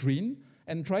put a screen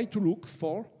and try to look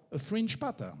for a fringe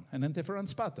pattern, an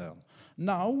interference pattern.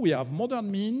 Now we have modern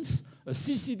means, a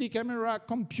CCD camera,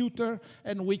 computer,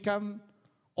 and we can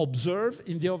observe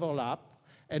in the overlap,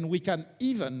 and we can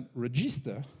even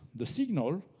register the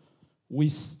signal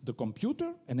with the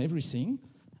computer and everything,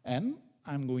 and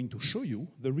I'm going to show you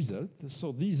the result.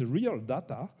 So these real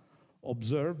data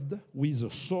observed with a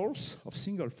source of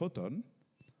single photon.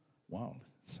 Wow.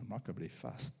 It's remarkably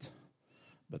fast,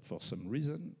 but for some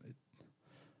reason,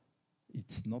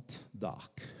 it's not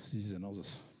dark. This is another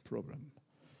problem.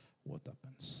 What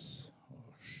happens?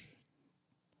 Oh,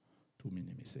 too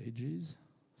many messages.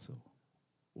 So,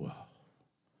 wow,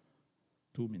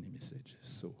 too many messages.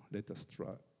 So let us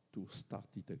try to start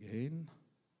it again.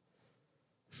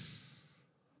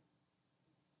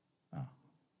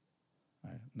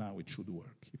 Now it should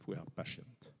work if we are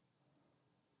patient,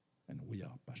 and we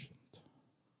are patient.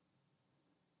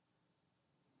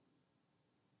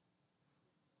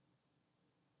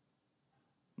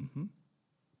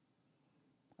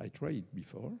 I tried it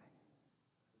before.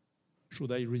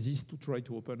 Should I resist to try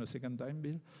to open a second time,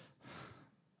 Bill?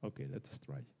 Okay, let us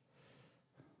try.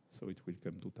 So it will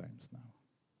come 2 times now.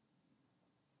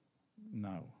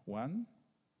 Now, 1,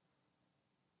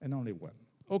 and only 1.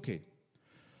 Okay.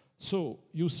 So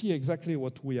you see exactly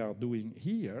what we are doing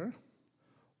here.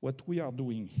 What we are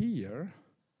doing here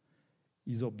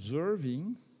is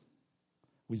observing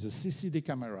with a CCD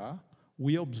camera.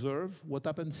 We observe what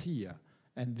happens here.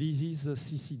 And this is the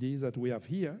CCD that we have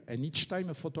here. And each time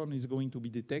a photon is going to be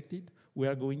detected, we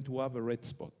are going to have a red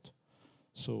spot.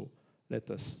 So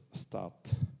let us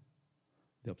start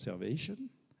the observation.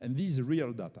 And this is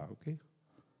real data, okay?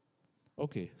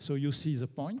 Okay, so you see the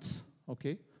points,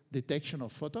 okay? Detection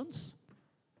of photons.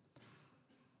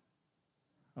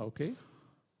 Okay?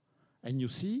 And you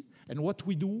see, and what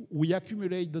we do, we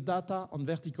accumulate the data on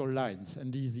vertical lines.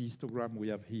 And this is the histogram we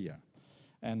have here.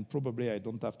 And probably I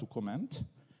don't have to comment.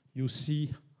 You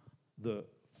see the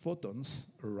photons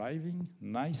arriving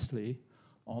nicely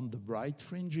on the bright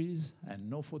fringes and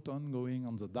no photon going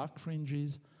on the dark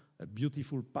fringes, a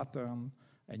beautiful pattern,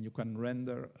 and you can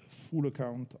render a full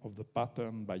account of the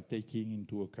pattern by taking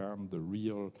into account the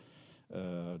real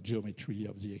geometry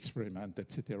of the experiment,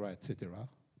 etc., etc.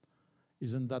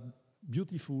 Isn't that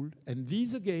beautiful? And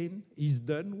this, again, is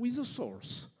done with a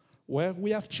source where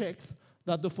we have checked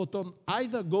that the photon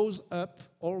either goes up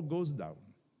or goes down.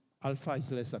 Alpha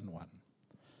is less than 1.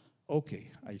 Okay,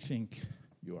 I think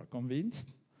you are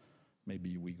convinced.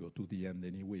 Maybe we go to the end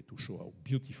anyway to show how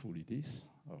beautiful it is.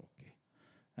 Okay,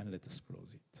 and let us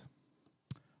close it.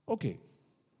 Okay,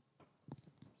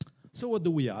 so what do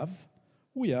we have?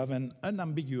 We have an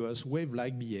unambiguous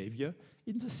wave-like behavior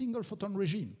in the single photon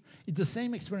regime. It's the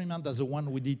same experiment as the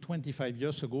one we did 25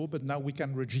 years ago, but now we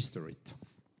can register it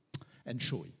and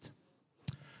show it.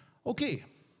 Okay,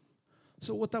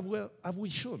 so what have we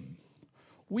shown?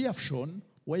 We have shown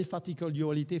wave-particle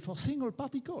duality for single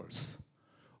particles.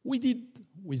 We did,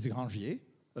 with Grangier,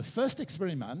 a first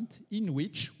experiment in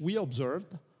which we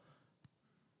observed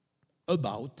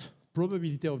about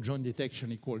probability of joint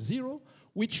detection equals 0,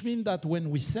 which means that when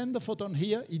we send the photon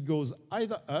here, it goes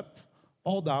either up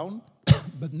or down,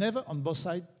 but never on both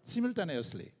sides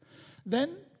simultaneously.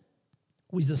 Then,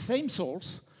 with the same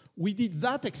source, we did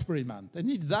that experiment. And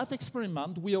in that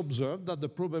experiment, we observed that the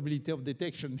probability of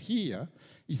detection here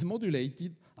is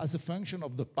modulated as a function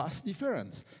of the path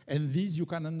difference. And this, you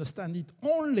can understand it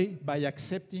only by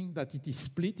accepting that it is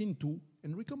split in two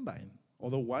and recombined.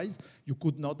 Otherwise, you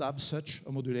could not have such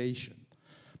a modulation.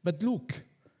 But look,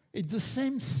 it's the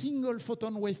same single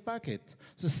photon wave packet,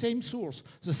 the same source,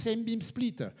 the same beam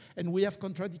splitter, and we have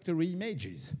contradictory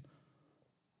images.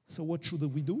 So what should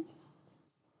we do?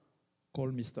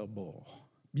 Call Mr. Bohr.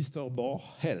 Mr. Bohr,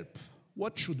 help.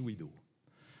 What should we do?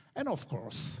 And of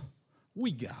course,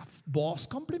 we have Bohr's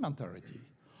complementarity.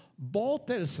 Bohr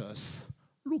tells us,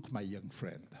 look, my young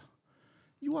friend,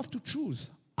 you have to choose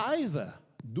either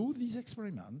do this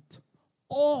experiment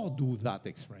or do that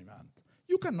experiment.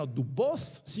 You cannot do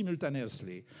both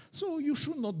simultaneously. So you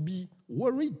should not be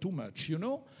worried too much, you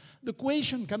know? The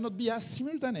equation cannot be asked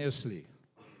simultaneously.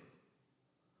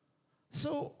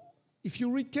 So if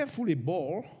you read carefully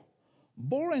Bohr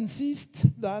insists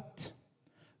that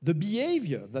the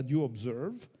behavior that you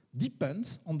observe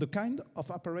depends on the kind of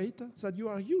apparatus that you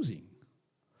are using.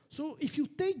 So if you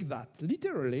take that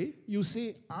literally, you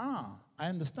say, I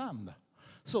understand.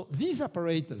 So this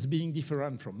apparatus being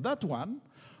different from that one,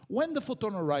 when the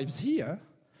photon arrives here,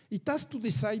 it has to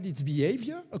decide its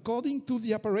behavior according to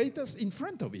the apparatus in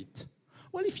front of it.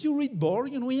 Well, if you read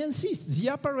Bohr, you know, he insists, the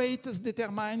apparatus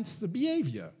determines the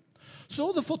behavior.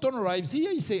 So the photon arrives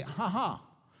here, you say,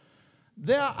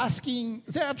 they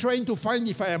are trying to find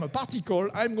if I am a particle,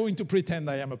 I'm going to pretend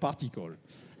I am a particle.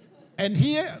 And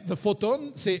here, the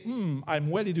photon say, I'm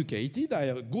well educated, I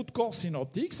have a good course in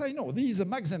optics, I know this is a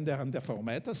Mach-Zehnder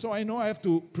interferometer, so I know I have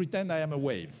to pretend I am a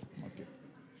wave. Okay.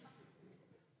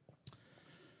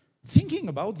 Thinking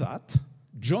about that,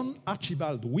 John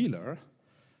Archibald Wheeler,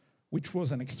 which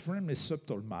was an extremely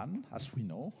subtle man, as we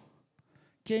know,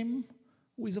 came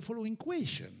with the following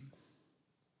equation.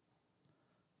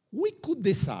 We could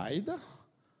decide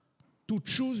to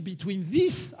choose between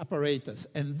this apparatus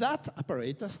and that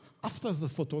apparatus after the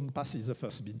photon passes the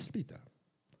first beam splitter.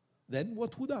 Then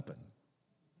what would happen?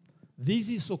 This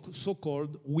is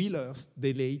so-called Wheeler's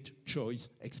delayed choice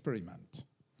experiment.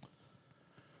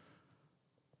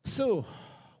 So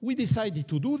we decided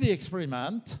to do the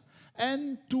experiment,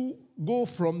 and to go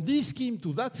from this scheme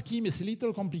to that scheme is a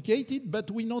little complicated,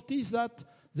 but we noticed that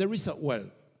there is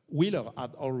Wheeler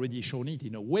had already shown it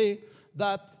in a way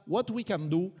that what we can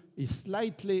do is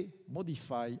slightly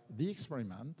modify the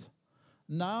experiment.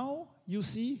 Now, you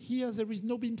see, here there is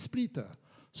no beam splitter.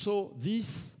 So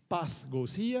this path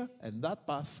goes here, and that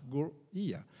path goes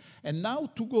here. And now,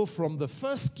 to go from the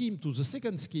first scheme to the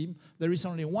second scheme, there is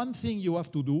only one thing you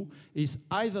have to do, is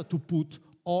either to put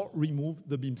or remove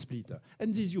the beam splitter.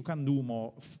 And this you can do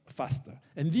more faster.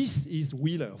 And this is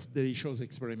Wheeler's delicious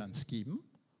experiment scheme.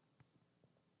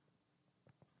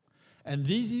 And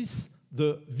this is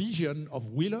the vision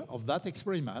of Wheeler of that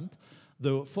experiment.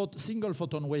 The single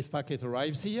photon wave packet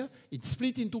arrives here, it's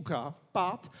split into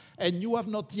parts, and you have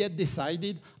not yet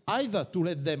decided either to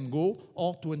let them go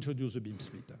or to introduce a beam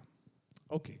splitter.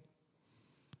 Okay.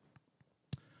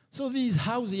 So this is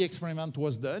how the experiment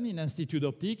was done in Institute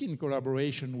Optique in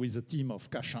collaboration with a team of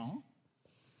Cachan.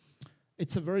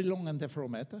 It's a very long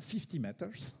interferometer, 50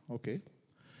 meters, okay.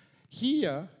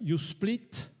 Here, you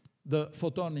split the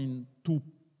photon in two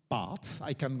parts.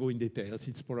 I can go in details,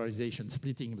 it's polarization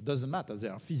splitting, but doesn't matter, they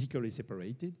are physically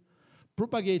separated.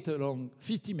 Propagate along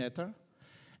 50 meters,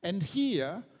 and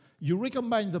here you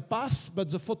recombine the path, but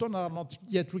the photons are not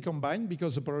yet recombined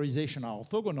because the polarization are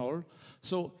orthogonal.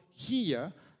 So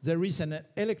here there is an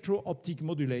electro-optic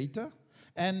modulator,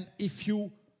 and if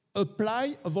you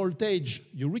apply a voltage,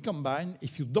 you recombine.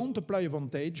 If you don't apply a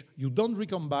voltage, you don't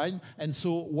recombine, and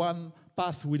so one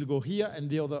path will go here and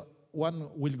the other one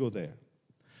will go there.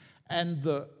 And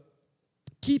the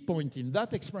key point in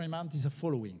that experiment is the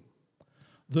following.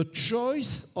 The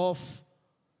choice of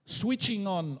switching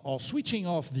on or switching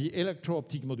off the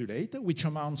electro-optic modulator, which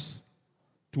amounts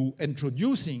to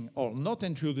introducing or not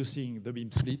introducing the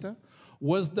beam splitter,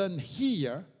 was done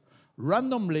here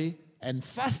randomly and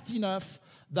fast enough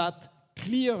that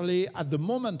clearly at the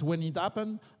moment when it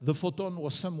happened, the photon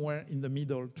was somewhere in the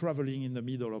middle, traveling in the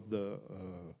middle of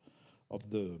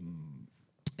the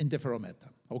interferometer,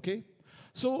 okay?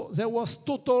 So there was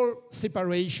total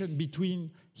separation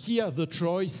between here the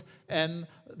choice and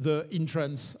the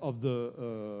entrance of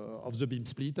the beam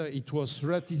splitter. It was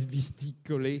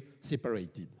relativistically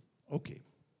separated, okay.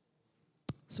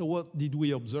 So what did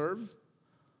we observe?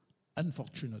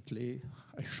 Unfortunately,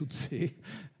 I should say,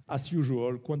 as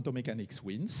usual, quantum mechanics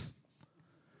wins.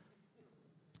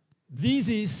 This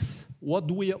is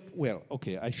what we, well,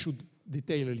 okay, I should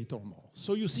detail a little more.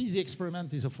 So you see the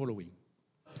experiment is the following.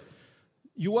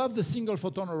 You have the single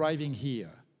photon arriving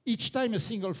here. Each time a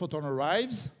single photon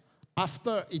arrives,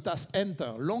 after it has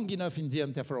entered long enough in the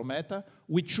interferometer,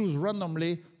 we choose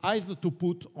randomly either to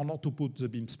put or not to put the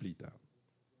beam splitter.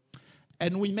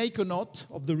 And we make a note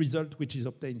of the result which is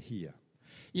obtained here.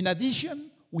 In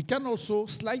addition, we can also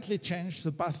slightly change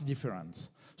the path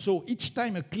difference. So each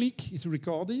time a click is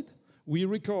recorded, we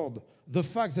record the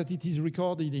fact that it is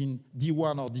recorded in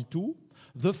D1 or D2,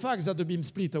 the fact that the beam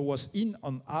splitter was in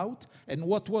and out, and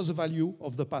what was the value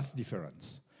of the path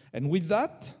difference. And with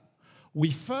that,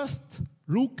 we first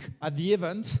look at the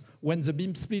events when the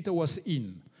beam splitter was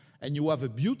in. And you have a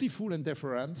beautiful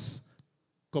interference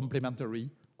complementary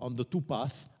on the two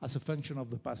paths as a function of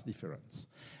the path difference.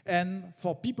 And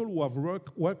for people who have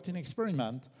worked in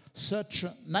experiment, such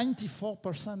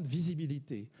 94%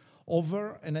 visibility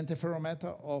over an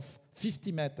interferometer of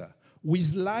 50 meters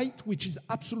with light which is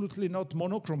absolutely not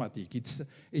monochromatic.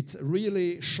 It's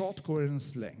really short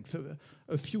coherence length,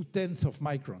 a few tenths of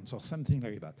microns or something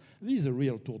like that. This is a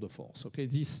real tour de force, okay?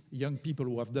 These young people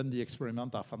who have done the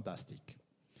experiment are fantastic.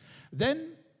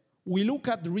 Then we look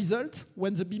at the results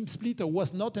when the beam splitter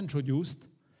was not introduced,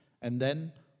 and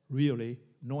then really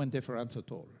no interference at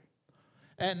all.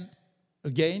 And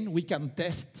again, we can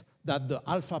test that the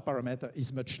alpha parameter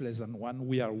is much less than 1.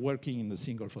 We are working in the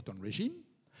single photon regime.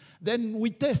 Then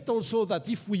we test also that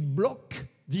if we block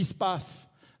this path,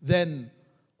 then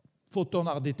photons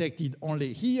are detected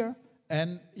only here,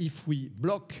 and if we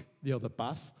block the other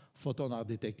path, photons are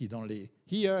detected only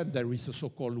here, and there is a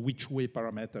so-called which way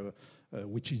parameter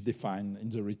which is defined in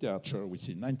the literature, which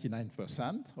is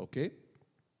 99%, okay?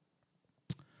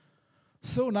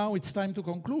 So now it's time to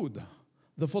conclude.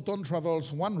 The photon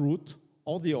travels one route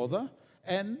or the other,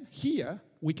 and here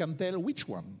we can tell which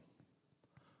one.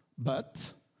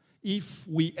 But if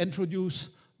we introduce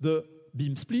the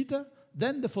beam splitter,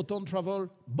 then the photon travels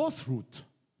both routes.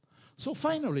 So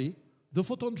finally, the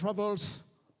photon travels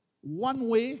one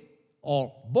way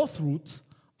or both routes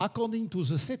according to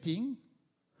the setting,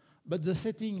 but the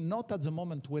setting not at the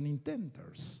moment when it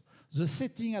enters, the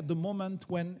setting at the moment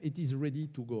when it is ready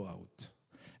to go out.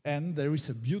 And there is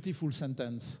a beautiful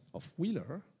sentence of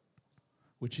Wheeler,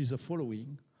 which is the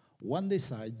following: one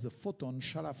decides the photon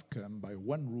shall have come by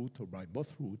one route or by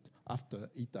both routes after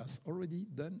it has already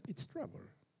done its travel.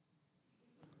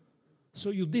 So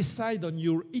you decide on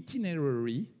your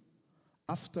itinerary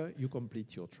after you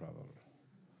complete your travel.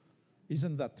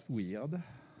 Isn't that weird?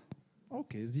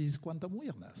 Okay, this is quantum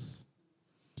weirdness.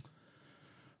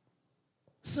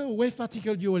 So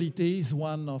wave-particle duality is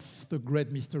one of the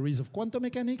great mysteries of quantum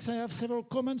mechanics. I have several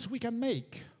comments we can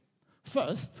make.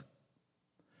 First,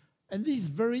 and this is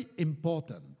very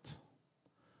important,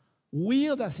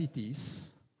 weird as it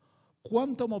is,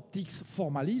 quantum optics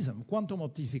formalism, quantum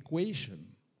optics equation,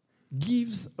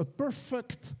 gives a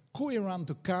perfect, coherent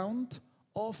account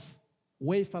of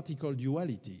wave-particle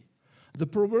duality. The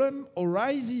problem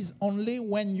arises only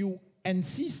when you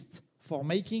insist for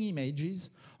making images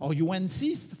or you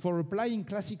insist for applying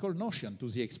classical notion to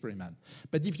the experiment.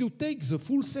 But if you take the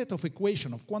full set of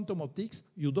equations of quantum optics,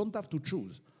 you don't have to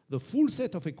choose. The full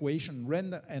set of equations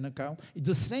render an account. It's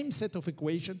the same set of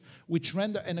equations which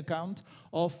render an account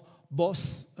of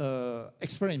both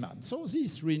experiments. So this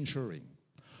is reassuring.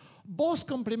 Both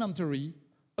complementary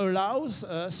allows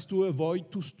us to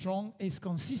avoid too strong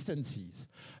inconsistencies.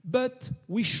 But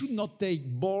we should not take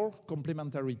both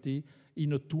complementarity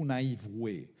in a too naive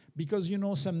way. Because, you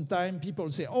know, sometimes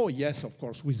people say, oh, yes, of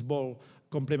course, with Bohr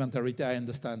complementarity, I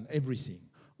understand everything.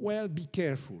 Well, be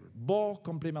careful. Bohr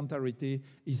complementarity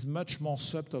is much more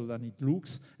subtle than it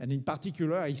looks. And in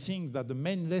particular, I think that the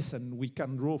main lesson we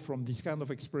can draw from this kind of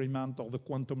experiment or the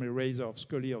quantum eraser of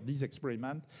Scully or this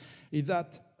experiment is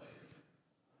that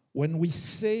when we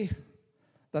say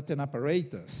that an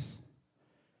apparatus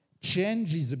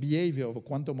changes the behavior of a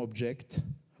quantum object,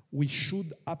 we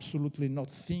should absolutely not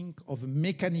think of a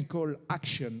mechanical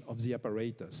action of the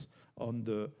apparatus on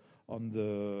the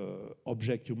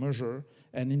object you measure.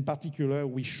 And in particular,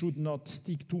 we should not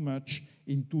stick too much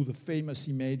into the famous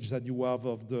image that you have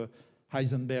of the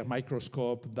Heisenberg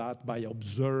microscope, that by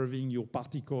observing your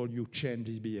particle, you change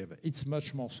its behavior. It's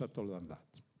much more subtle than that.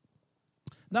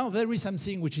 Now, there is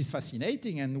something which is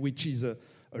fascinating and which is a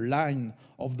line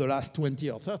of the last 20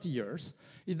 or 30 years,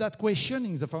 is that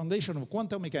questioning the foundation of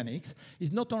quantum mechanics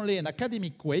is not only an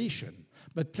academic question,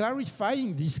 but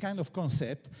clarifying this kind of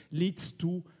concept leads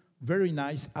to very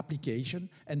nice application.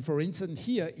 And for instance,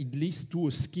 here it leads to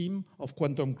a scheme of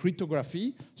quantum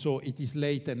cryptography. So it is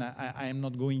late and I am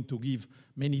not going to give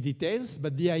many details,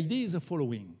 but the idea is the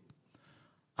following.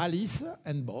 Alice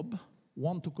and Bob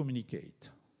want to communicate.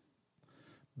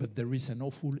 But there is an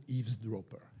awful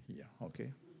eavesdropper here,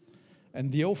 okay?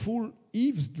 And the awful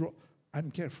eavesdropper, I'm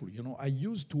careful, you know, I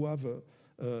used to have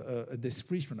a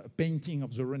description, a painting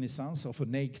of the Renaissance of a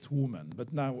naked woman,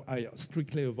 but now I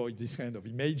strictly avoid this kind of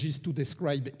images to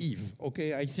describe Eve,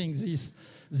 okay? I think this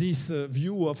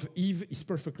view of Eve is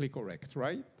perfectly correct,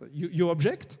 right? You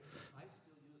object? I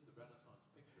still use the Renaissance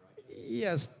picture.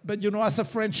 Yes, but you know, as a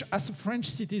French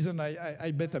citizen,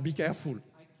 I better be careful.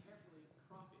 I carefully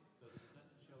crop it so that it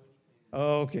doesn't show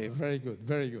anything. Okay, very good,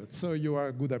 very good. So you are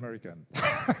a good American.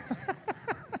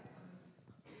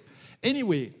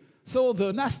 Anyway, so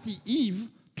the nasty Eve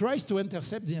tries to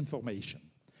intercept the information.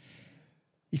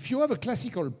 If you have a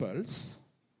classical pulse,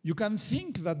 you can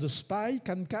think that the spy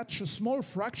can catch a small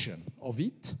fraction of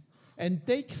it and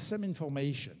take some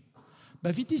information.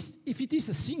 But if it is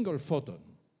a single photon,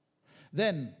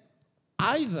 then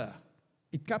either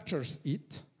it captures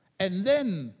it, and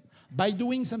then by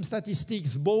doing some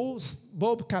statistics,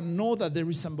 Bob can know that there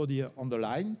is somebody on the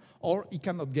line, or he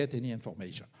cannot get any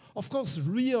information. Of course,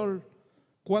 real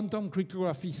quantum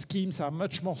cryptographic schemes are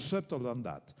much more subtle than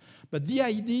that. But the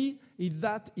idea is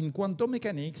that in quantum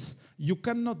mechanics, you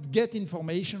cannot get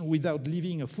information without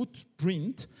leaving a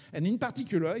footprint. And in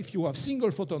particular, if you have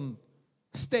single photon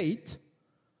state,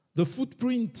 the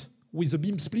footprint with a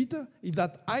beam splitter is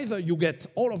that either you get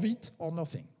all of it or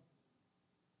nothing.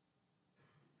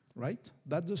 Right?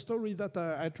 That's the story that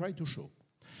I try to show.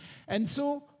 And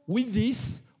so with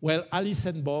this, well, Alice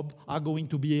and Bob are going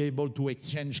to be able to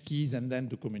exchange keys and then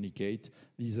to communicate.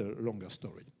 This is a longer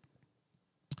story.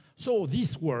 So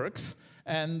this works,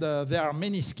 and there are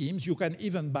many schemes. You can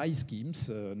even buy schemes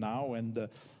now, and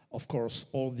of course,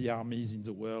 all the armies in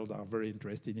the world are very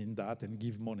interested in that and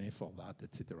give money for that,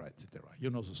 etc., etc.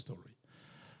 You know the story.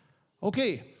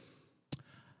 Okay.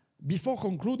 Before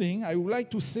concluding, I would like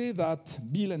to say that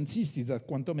Bill insisted that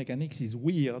quantum mechanics is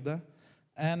weird.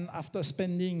 And after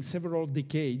spending several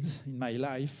decades in my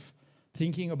life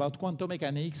thinking about quantum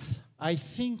mechanics, I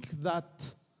think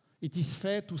that it is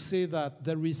fair to say that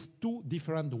there is two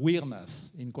different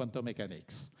weirdness in quantum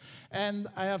mechanics. And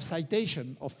I have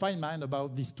citation of Feynman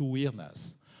about these two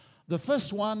weirdness. The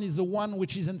first one is the one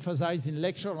which is emphasized in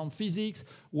Lecture on Physics,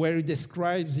 where he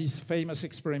describes his famous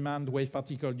experiment,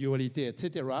 wave-particle duality,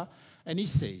 etc. And he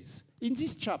says, in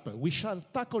this chapter, we shall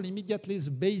tackle immediately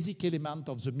the basic element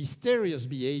of the mysterious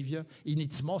behavior in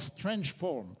its most strange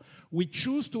form. We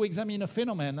choose to examine a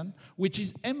phenomenon which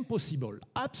is impossible,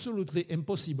 absolutely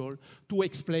impossible, to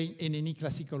explain in any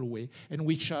classical way, and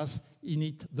which has in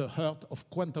it the heart of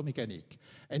quantum mechanics.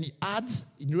 And he adds,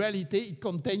 in reality, it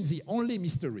contains the only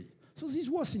mystery. So this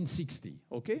was in 60,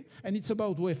 okay? And it's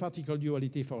about wave-particle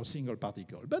duality for a single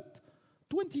particle. But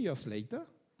 20 years later,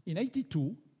 in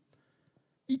 82,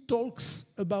 he talks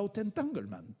about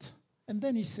entanglement. And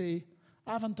then he says,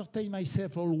 I've entertained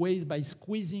myself always by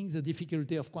squeezing the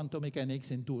difficulty of quantum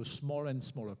mechanics into a smaller and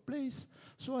smaller place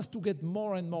so as to get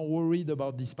more and more worried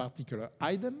about this particular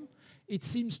item. It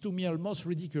seems to me almost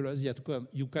ridiculous that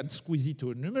you can squeeze it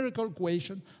to a numerical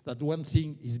equation that one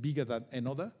thing is bigger than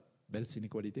another, Bell's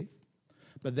inequality.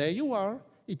 But there you are.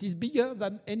 It is bigger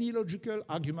than any logical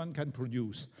argument can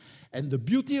produce. And the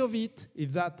beauty of it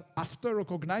is that after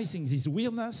recognizing this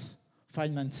weirdness,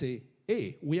 Feynman says,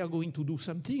 hey, we are going to do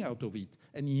something out of it.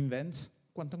 And he invents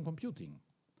quantum computing.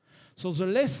 So the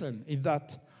lesson is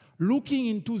that looking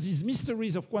into these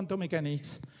mysteries of quantum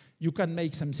mechanics, you can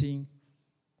make something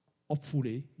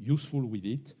hopefully useful with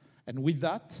it. And with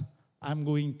that, I'm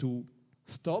going to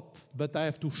stop, but I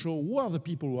have to show who are the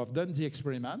people who have done the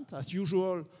experiment. As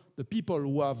usual, the people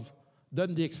who have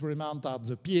done the experiment are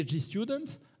the PhD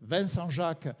students, Vincent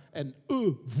Jacques and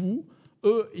vous.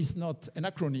 Is not an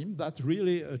acronym, that's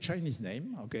really a Chinese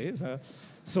name, okay?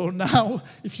 So now,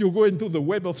 if you go into the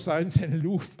Web of Science and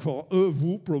look for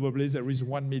vous, probably there is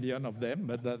 1 million of them,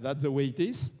 but that's the way it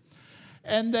is.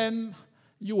 And then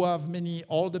you have many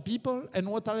older people, and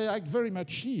what I like very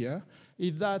much here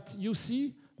is that you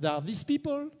see there are these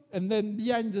people, and then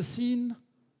behind the scene,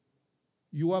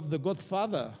 you have the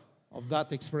godfather of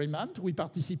that experiment. We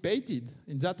participated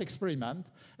in that experiment.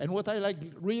 And what I like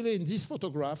really in this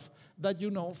photograph, that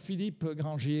you know, Philippe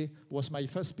Grangier was my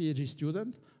first PhD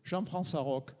student, Jean-François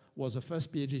Roch was the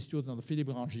first PhD student of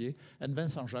Philippe Grangier, and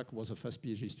Vincent Jacques was the first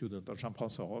PhD student of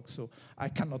Jean-François Roch. So I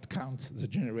cannot count the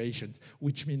generations,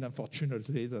 which means,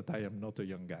 unfortunately, that I am not a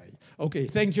young guy. Okay,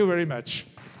 thank you very much.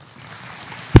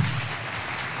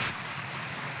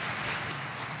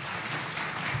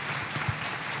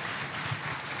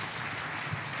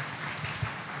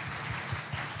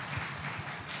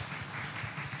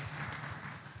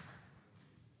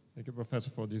 Thank you, Professor.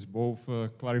 Professor, for this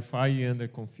both clarifying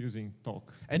and confusing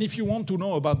talk. And if you want to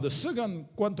know about the second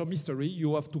quantum mystery,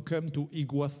 you have to come to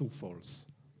Iguazu Falls.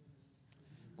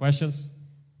 Questions?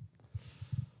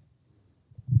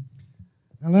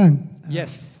 Alain,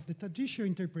 Yes. the traditional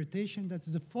interpretation that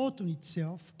the photon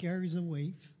itself carries a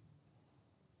wave.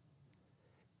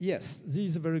 Yes, this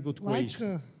is a very good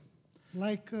question.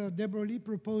 Like de Broglie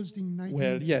proposed in 19...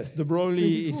 Well, yes, de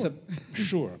Broglie is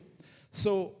sure.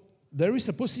 So there is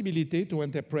a possibility to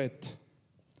interpret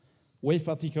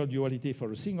wave-particle duality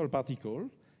for a single particle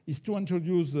is to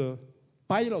introduce the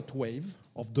pilot wave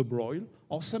of de Broglie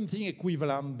or something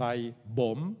equivalent by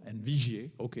Bohm and Vigier,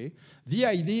 okay? The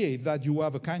idea is that you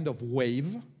have a kind of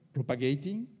wave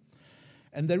propagating,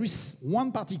 and there is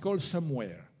one particle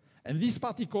somewhere, and this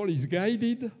particle is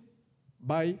guided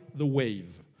by the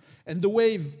wave. And the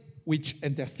wave which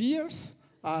interferes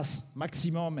has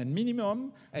maximum and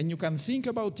minimum, and you can think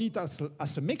about it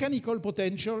as a mechanical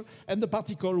potential, and the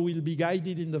particle will be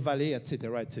guided in the valley,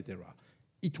 etc., etc.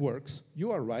 It works,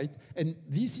 you are right, and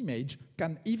this image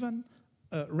can even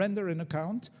render an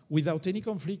account without any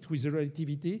conflict with the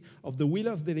relativity of the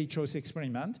Wheeler's daily choice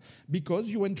experiment, because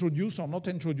you introduce or not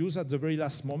introduce at the very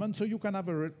last moment, so you can have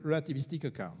a relativistic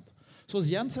account. So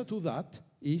the answer to that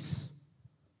is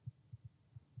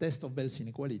test of Bell's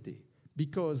inequality,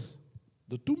 because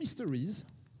the two mysteries,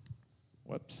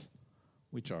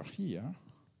 which are here,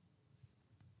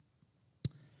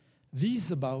 this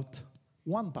is about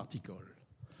one particle.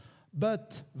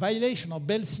 But violation of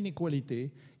Bell's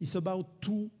inequality is about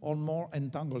two or more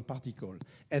entangled particles.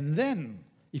 And then,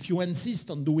 if you insist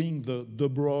on doing the de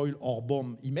Broglie or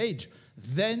Bohm image,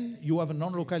 then you have a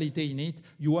non-locality in it,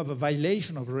 you have a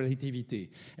violation of relativity.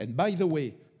 And by the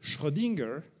way,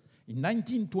 Schrödinger, in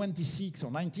 1926 or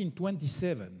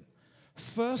 1927,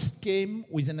 first came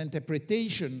with an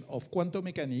interpretation of quantum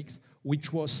mechanics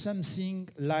which was something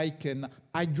like an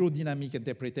hydrodynamic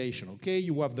interpretation, okay?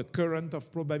 You have the current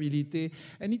of probability,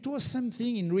 and it was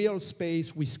something in real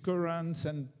space with currents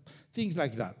and things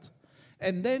like that.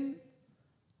 And then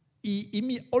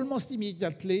he almost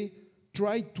immediately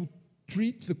tried to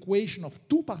treat the equation of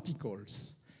two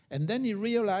particles. And then he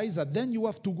realized that then you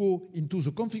have to go into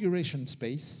the configuration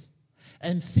space,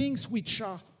 and things which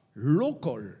are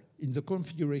local in the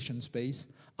configuration space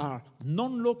are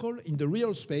non-local in the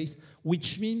real space,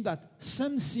 which means that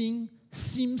something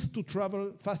seems to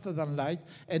travel faster than light,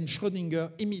 and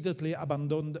Schrödinger immediately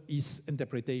abandoned his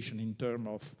interpretation in terms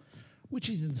of, which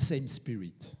is in the same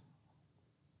spirit.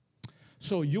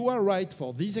 So you are right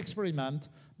for this experiment,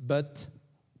 but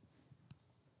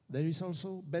there is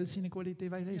also Bell's inequality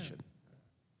violation.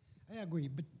 Yeah, I agree,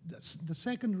 but the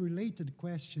second related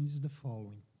question is the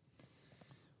following.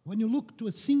 When you look to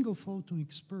a single photon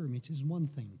experiment, it's one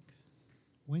thing.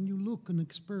 When you look at an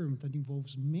experiment that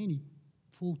involves many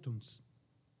photons,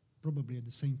 probably at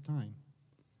the same time,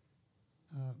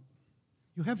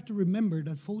 you have to remember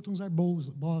that photons are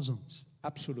bosons.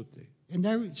 Absolutely. And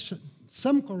there is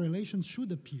some correlation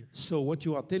should appear. So what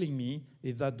you are telling me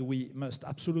is that we must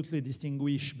absolutely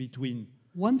distinguish between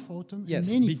one photon yes,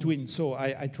 and many between, photons. so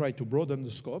I try to broaden the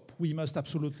scope. We must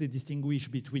absolutely distinguish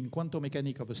between quantum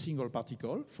mechanics of a single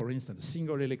particle, for instance, a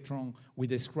single electron, we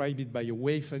describe it by a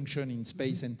wave function in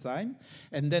space and time,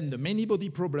 and then the many-body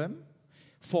problem,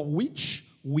 for which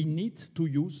we need to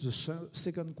use the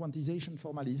second quantization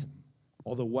formalism.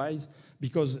 Otherwise,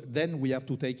 because then we have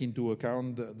to take into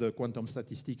account the quantum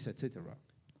statistics, etc.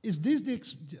 Is this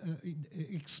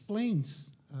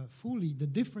explains fully the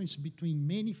difference between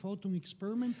many photon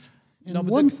experiment and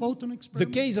one photon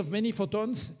experiment? The case of many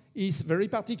photons is very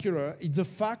particular. It's the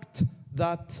fact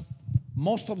that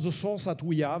most of the source that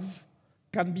we have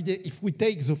can be, if we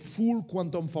take the full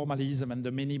quantum formalism and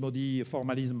the many-body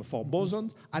formalism for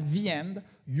bosons, at the end,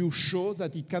 you show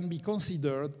that it can be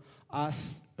considered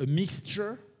as a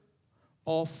mixture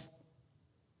of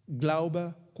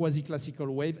Glauber quasi-classical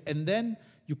wave, and then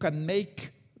you can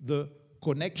make the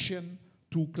connection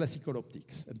to classical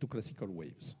optics and to classical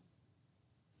waves.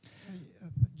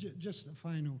 Just a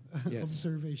final yes.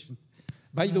 observation.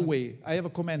 By the way, I have a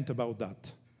comment about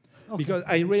that. Okay. Because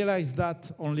I realized that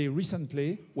only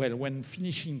recently, well, when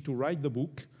finishing to write the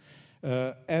book,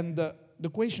 and the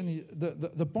question is,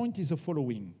 the point is the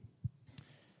following.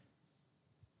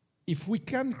 If we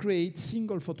can create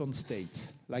single photon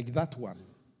states, like that one,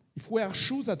 if we are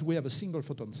sure that we have a single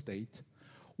photon state,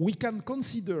 we can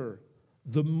consider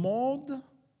the mode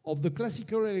of the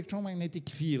classical electromagnetic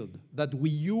field that we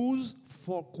use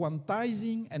for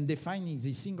quantizing and defining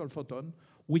the single photon,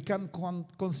 we can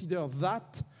consider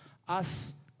that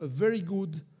as a very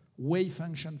good wave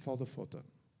function for the photon.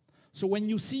 So when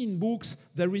you see in books,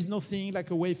 there is nothing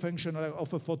like a wave function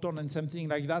of a photon and something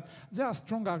like that, there are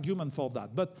strong arguments for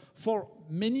that. But for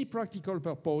many practical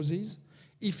purposes,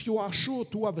 if you are sure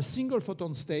to have a single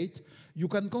photon state, you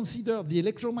can consider the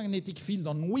electromagnetic field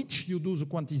on which you do the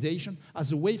quantization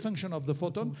as a wave function of the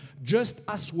photon, just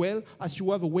as well as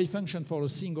you have a wave function for a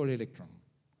single electron.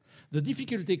 The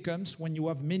difficulty comes when you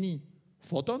have many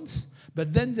photons,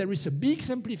 but then there is a big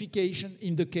simplification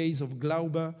in the case of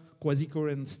Glauber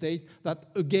quasi-coherent state that,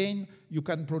 again, you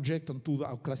can project onto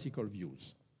our classical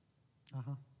views.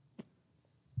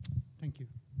 Thank you.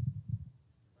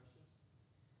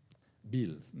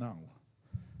 Bill, now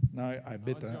I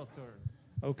better. Now it's your turn.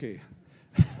 Okay.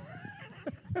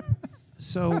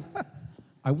 So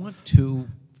I want to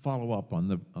follow up on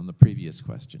the previous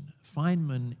question.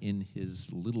 Feynman, in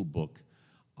his little book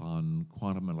on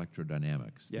quantum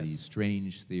electrodynamics, yes, the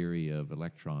strange theory of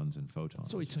electrons and photons.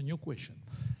 So it's a new question.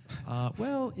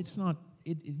 Well, it's not.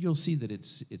 You'll see that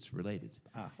it's related.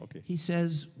 Okay. He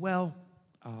says, well,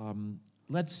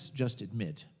 let's just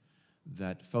admit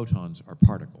that photons are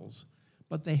particles,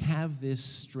 but they have this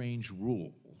strange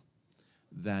rule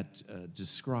that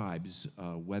describes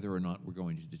whether or not we're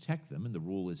going to detect them, and the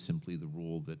rule is simply the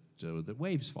rule that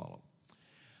waves follow.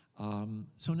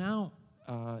 So now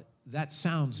that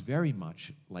sounds very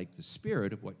much like the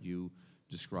spirit of what you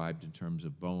described in terms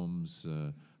of Bohm's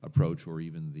approach, or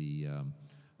even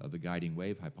the guiding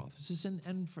wave hypothesis,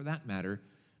 and for that matter,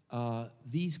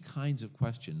 these kinds of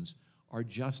questions are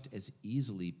just as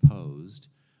easily posed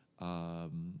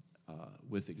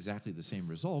with exactly the same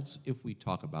results if we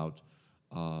talk about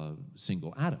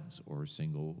single atoms or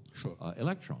single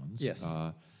electrons. Yes.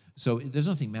 So there's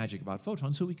nothing magic about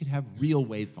photons, so we could have real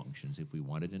wave functions if we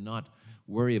wanted and not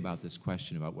worry about this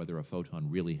question about whether a photon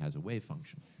really has a wave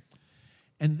function.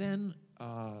 And then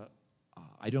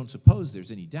I don't suppose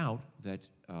there's any doubt that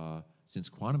since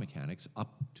quantum mechanics,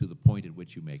 up to the point at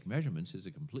which you make measurements, is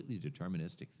a completely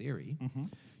deterministic theory,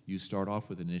 you start off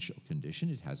with an initial condition,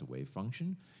 it has a wave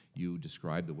function, you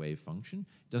describe the wave function,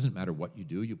 it doesn't matter what you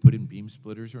do, you put in beam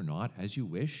splitters or not, as you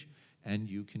wish, and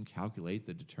you can calculate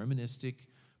the deterministic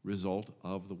result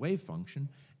of the wave function,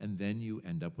 and then you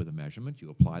end up with a measurement, you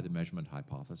apply the measurement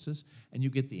hypothesis, and you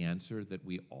get the answer that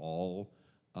we all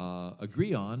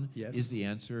agree on is the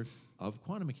answer of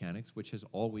quantum mechanics, which has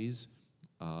always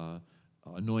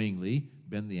annoyingly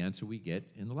been the answer we get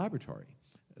in the laboratory.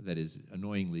 That is,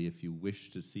 annoyingly, if you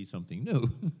wish to see something new.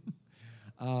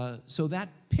 So that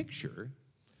picture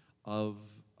of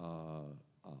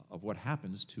what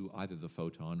happens to either the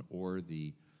photon or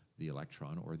the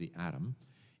electron or the atom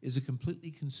is a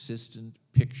completely consistent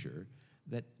picture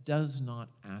that does not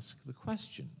ask the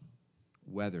question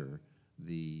whether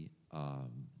the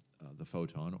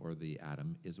photon or the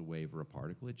atom is a wave or a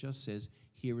particle. It just says,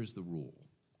 here is the rule.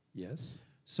 Yes.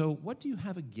 So what do you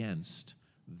have against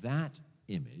that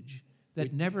image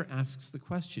that never asks the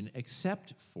question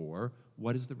except for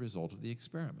what is the result of the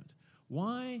experiment?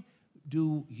 Why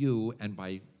do you, and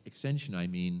by extension I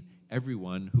mean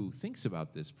everyone who thinks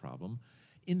about this problem,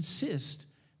 insist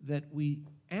that we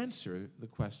answer the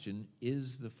question,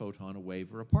 is the photon a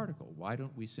wave or a particle? Why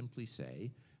don't we simply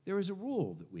say, there is a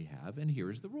rule that we have, and here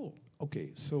is the rule?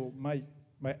 Okay, so my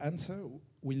answer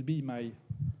will be my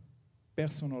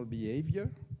personal behavior,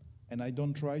 and I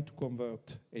don't try to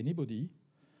convert anybody,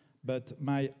 but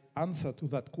my answer to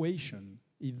that question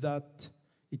is that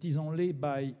it is only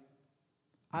by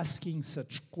asking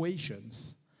such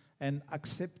questions and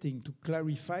accepting to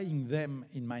clarifying them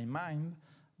in my mind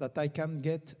that I can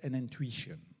get an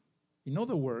intuition. In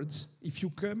other words, if you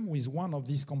come with one of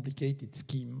these complicated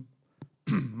schemes,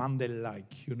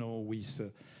 Mandel-like, you know,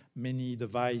 with many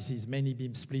devices, many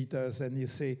beam splitters, and you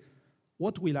say,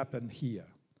 what will happen here?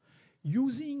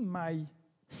 Using my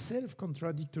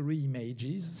self-contradictory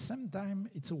images, sometimes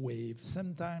it's a wave,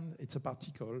 sometimes it's a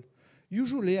particle,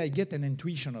 usually I get an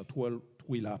intuition of what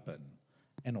will happen.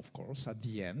 And of course, at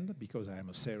the end, because I am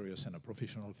a serious and a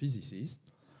professional physicist,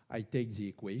 I take the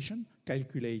equation,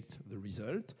 calculate the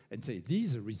result, and say, this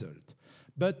is the result.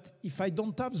 But if I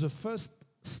don't have the first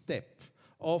step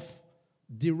of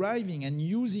deriving and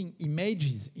using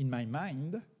images in my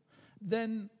mind,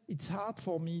 then it's hard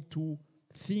for me to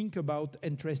think about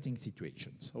interesting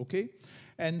situations, okay?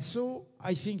 And so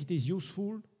I think it is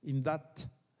useful in that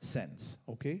sense,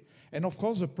 okay? And of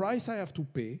course, the price I have to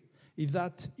pay is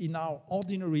that in our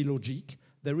ordinary logic,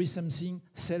 there is something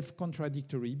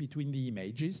self-contradictory between the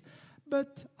images,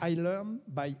 but I learn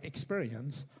by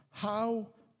experience how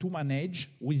to manage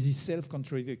with these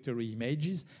self-contradictory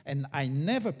images, and I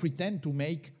never pretend to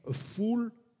make a full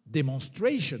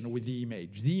demonstration with the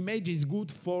image. The image is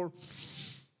good for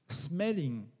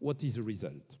smelling what is the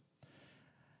result.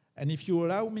 And if you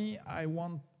allow me, I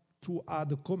want to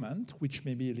add a comment, which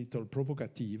may be a little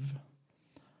provocative.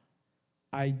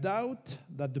 I doubt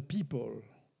that the people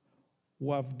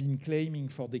who have been claiming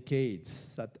for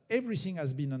decades that everything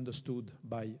has been understood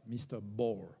by Mr.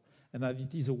 Bohr and that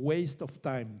it is a waste of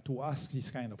time to ask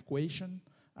this kind of question,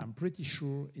 I'm pretty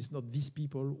sure it's not these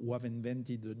people who have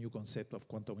invented the new concept of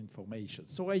quantum information.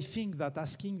 So I think that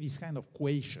asking this kind of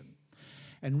question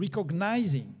and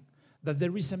recognizing that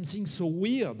there is something so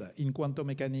weird in quantum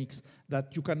mechanics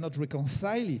that you cannot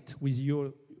reconcile it with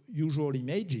your usual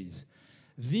images,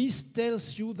 this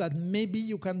tells you that maybe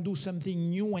you can do something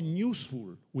new and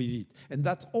useful with it. And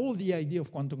that's all the idea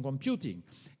of quantum computing.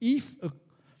 If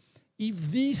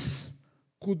this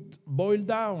could boil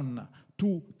down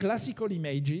to classical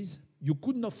images, you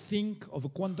could not think of a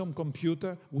quantum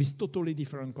computer with totally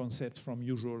different concepts from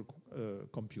usual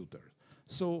computers.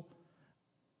 So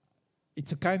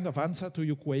it's a kind of answer to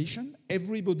your question.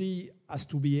 Everybody has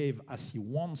to behave as he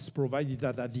wants, provided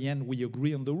that at the end we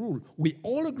agree on the rule. We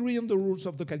all agree on the rules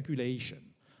of the calculation.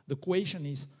 The question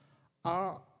is,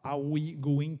 are we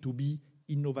going to be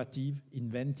innovative,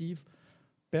 inventive?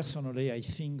 Personally, I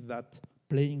think that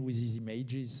playing with these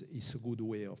images is a good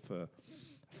way of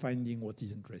finding what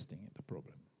is interesting in the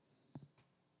problem.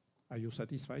 Are you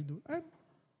satisfied?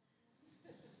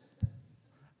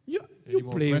 You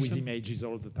play with images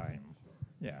all the time.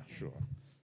 Yeah, sure.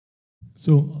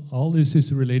 So all this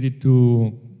is related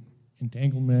to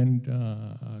entanglement,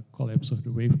 collapse of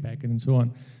the wave packet, and so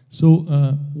on. So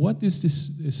what is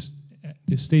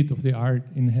the state of the art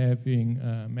in having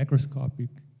macroscopic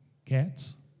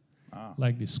cats,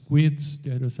 like the squids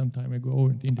that was some time ago,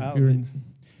 the interference?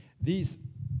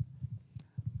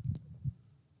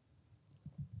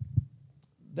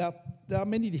 There are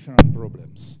many different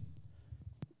problems.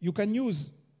 You can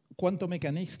use quantum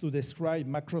mechanics to describe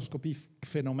macroscopic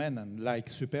phenomena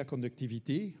like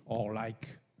superconductivity or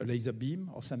like a laser beam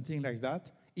or something like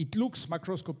that. It looks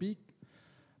macroscopic,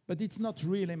 but it's not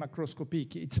really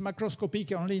macroscopic. It's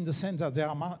macroscopic only in the sense that there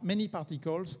are many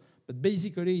particles, but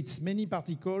basically it's many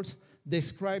particles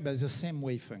described as the same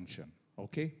wave function,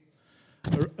 okay?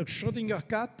 A Schrödinger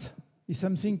cat is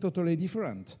something totally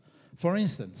different. For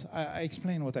instance, I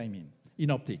explain what I mean. In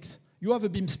optics, you have a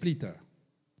beam splitter.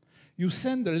 You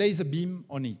send a laser beam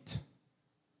on it.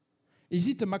 Is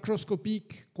it a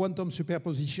macroscopic quantum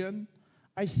superposition?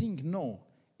 I think no.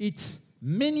 It's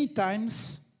many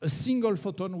times a single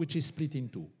photon which is split in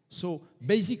two. So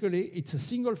basically, it's a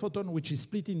single photon which is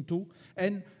split in two,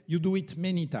 and you do it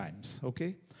many times,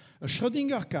 okay? A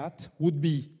Schrödinger cat would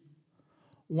be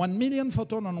 1 million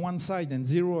photons on one side and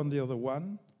 0 on the other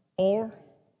one, or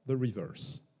the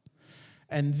reverse.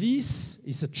 And this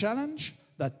is a challenge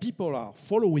that people are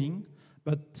following,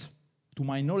 but to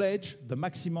my knowledge, the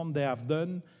maximum they have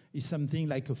done is something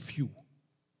like a few.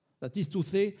 That is to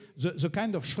say, the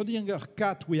kind of Schrödinger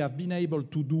cat we have been able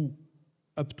to do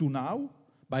up to now,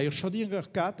 by a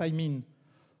Schrödinger cat, I mean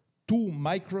 2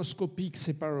 microscopic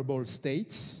separable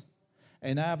states,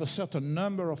 and I have a certain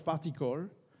number of particles,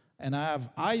 and I have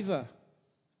either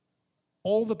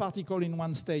all the particles in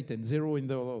one state and 0 in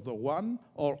the other one,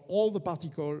 or all the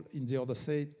particles in the other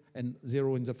state and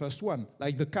 0 in the first one,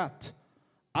 like the cat.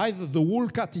 Either the whole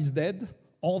cat is dead,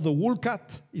 or the whole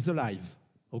cat is alive,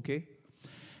 okay?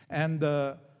 And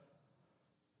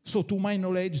so to my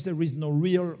knowledge, there is no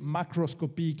real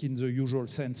macroscopic in the usual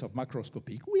sense of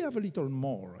macroscopic. We have a little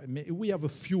more. I mean, we have a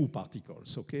few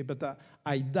particles, okay? But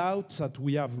I doubt that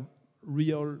we have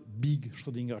real big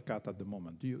Schrödinger cat at the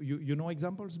moment. You know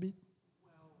examples, Beat?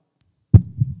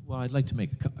 Well, I'd like to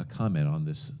make a comment on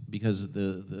this, because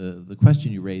the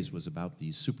question you raised was about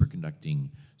these superconducting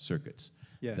circuits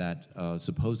that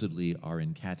supposedly are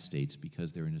in cat states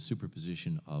because they're in a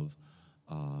superposition of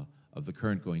the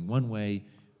current going one way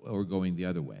or going the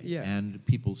other way. Yeah. And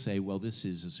people say, well, this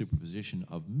is a superposition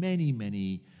of many,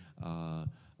 many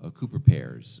Cooper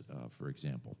pairs, for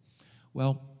example.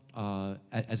 Well,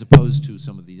 as opposed to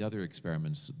some of the other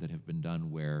experiments that have been done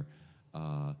where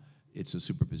it's a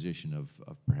superposition of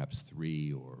perhaps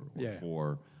 3 or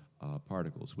 4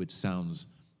 particles, which sounds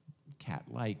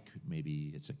cat-like.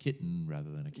 Maybe it's a kitten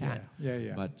rather than a cat.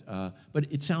 But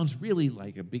it sounds really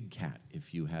like a big cat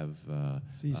if you have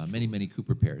many, many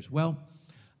Cooper pairs. Well,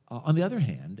 on the other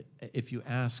hand, if you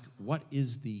ask what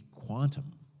is the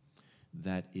quantum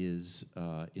that is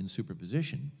in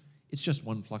superposition, it's just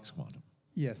one flux quantum.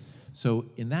 Yes. So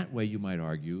in that way, you might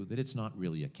argue that it's not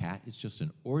really a cat. It's just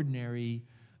an ordinary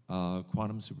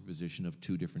quantum superposition of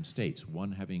 2 different states,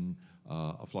 one having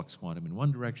a flux quantum in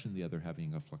one direction, the other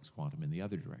having a flux quantum in the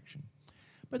other direction.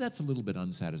 but that's a little bit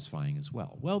unsatisfying as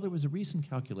well. Well, there was a recent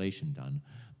calculation done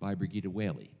by Brigitte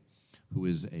Whaley, who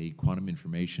is a quantum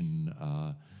information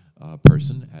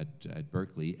person at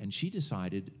Berkeley, and she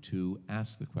decided to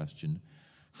ask the question,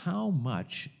 how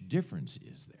much difference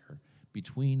is there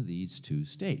between these two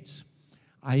states?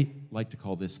 I like to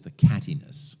call this the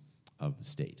cattiness of the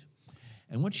state.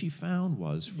 And what she found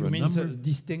was for you a mean number...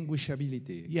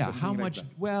 distinguishability? Yeah, how like much,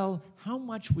 that. well, how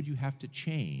much would you have to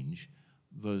change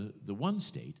the one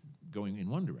state going in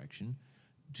one direction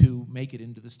to make it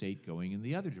into the state going in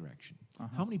the other direction?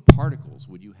 How many particles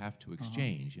would you have to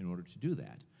exchange in order to do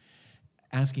that?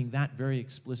 Asking that very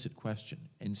explicit question,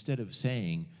 instead of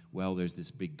saying, well, there's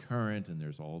this big current and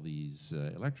there's all these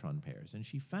electron pairs. And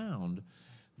she found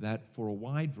that for a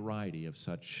wide variety of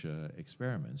such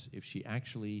experiments, if she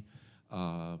actually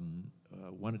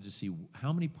wanted to see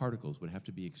how many particles would have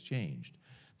to be exchanged,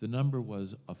 the number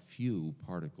was a few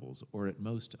particles, or at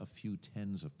most a few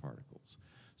tens of particles.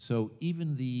 So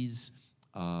even these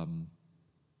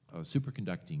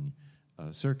superconducting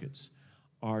circuits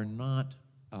are not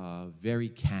very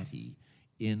catty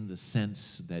in the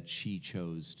sense that she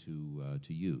chose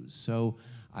to use. So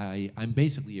I'm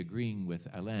basically agreeing with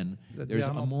Alain. There's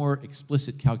a more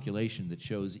explicit calculation that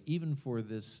shows even for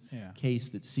this case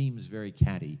that seems very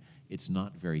catty, it's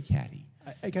not very catty.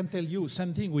 I can tell you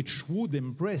something which would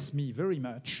impress me very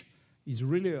much is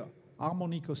really a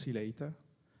harmonic oscillator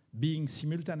being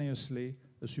simultaneously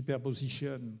a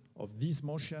superposition of this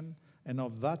motion and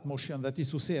of that motion. That is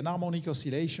to say, an harmonic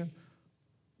oscillation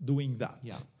doing that.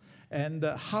 Yeah. And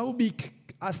how big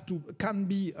can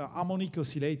be a harmonic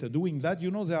oscillator doing that? You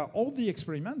know, there are all the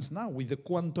experiments now with the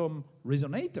quantum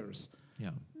resonators. Yeah.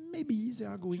 Maybe they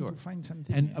are going to find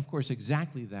something. And of course,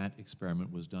 exactly that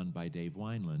experiment was done by Dave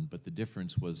Wineland, but the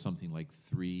difference was something like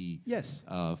 3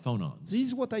 phonons. This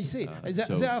is what I say.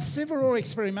 There are several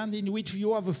experiments in which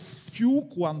you have a few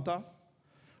quanta,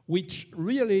 which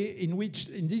really,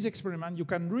 in this experiment, you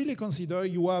can really consider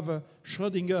you have a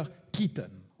Schrödinger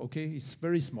kitten. Okay, it's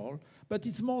very small, but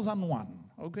it's more than one.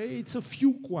 Okay, it's a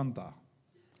few quanta.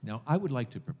 Now, I would like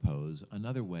to propose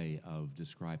another way of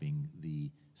describing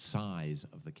the size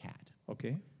of the cat.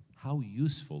 Okay. How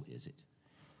useful is it?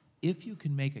 If you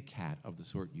can make a cat of the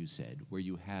sort you said, where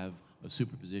you have a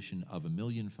superposition of 1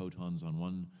 million photons on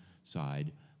one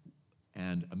side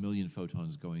and 1 million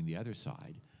photons going the other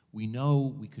side, we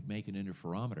know we could make an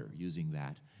interferometer using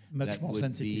that. Much that more would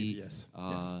sensitive, be, yes.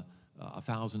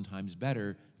 1,000 times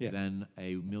better than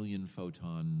a 1 million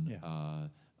photon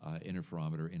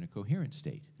interferometer in a coherent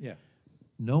state. Yeah.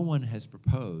 No one has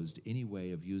proposed any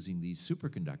way of using these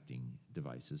superconducting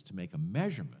devices to make a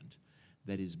measurement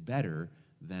that is better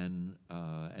than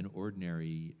an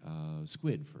ordinary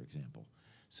squid, for example.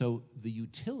 So the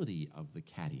utility of the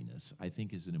cattiness, I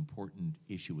think, is an important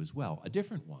issue as well. A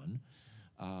different one,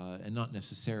 and not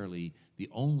necessarily the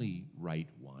only right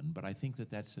one, but I think that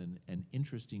that's an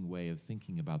interesting way of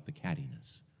thinking about the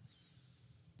cattiness.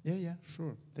 Yeah,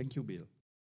 sure. Thank you, Bill.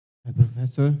 Hi,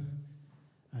 Professor.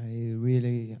 I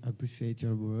really appreciate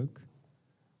your work,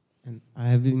 and I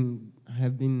have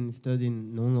been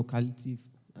studying non-locality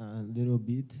a little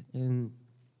bit and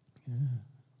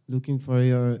looking for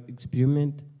your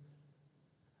experiment.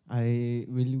 I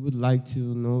really would like to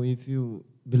know if you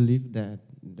believe that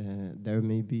there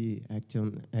may be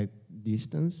action at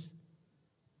distance,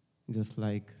 just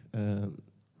like in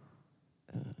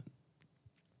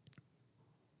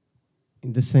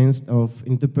the sense of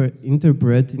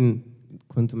interpreting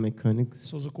quantum mechanics.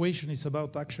 So the question is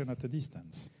about action at a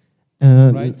distance,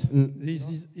 right?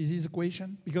 Is this a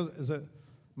question? Because the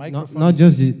microphone... Not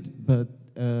just it, but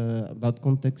about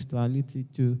contextuality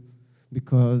too,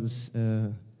 because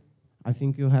I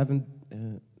think you haven't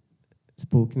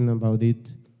spoken about it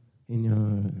in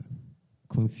your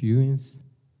conference.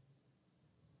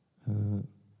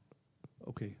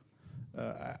 Okay.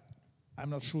 I'm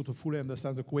not sure to fully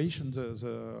understand the question.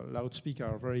 The loudspeakers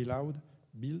are very loud.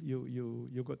 Bill,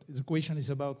 you got the question is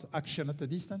about action at a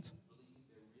distance?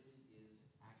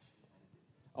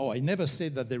 Oh, I never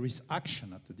said that there is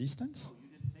action at a distance. You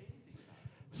didn't say anything about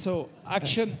it. So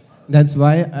action. That's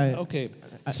why I. Okay.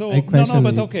 So I no,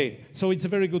 but okay. So it's a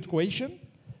very good question.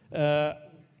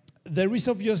 There is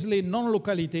obviously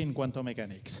non-locality in quantum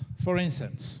mechanics. For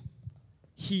instance,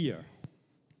 here.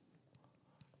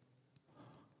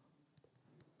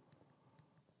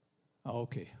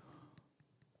 Okay.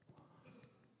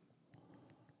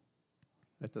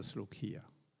 Let us look here.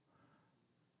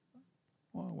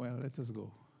 Well, let us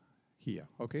go here,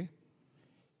 okay?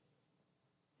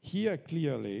 Here,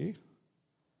 clearly,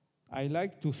 I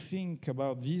like to think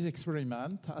about this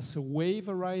experiment as a wave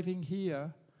arriving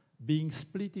here, being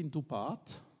split into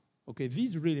parts. Okay,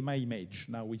 this is really my image.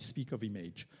 Now we speak of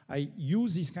image. I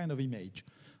use this kind of image.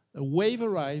 A wave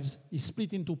arrives, is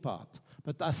split into parts.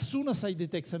 But as soon as I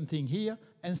detect something here,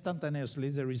 instantaneously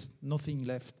there is nothing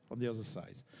left on the other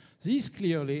side. This is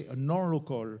clearly a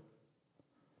non-local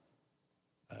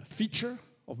feature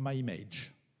of my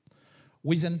image.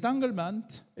 With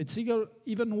entanglement, it's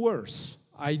even worse.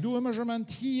 I do a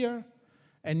measurement here,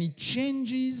 and it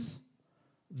changes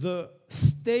the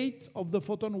state of the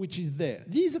photon which is there.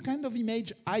 This is a kind of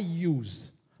image I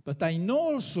use. But I know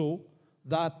also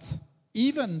that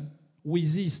even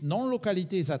with these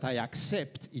non-localities that I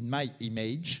accept in my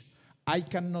image, I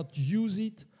cannot use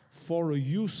it for a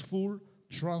useful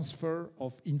transfer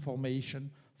of information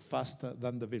faster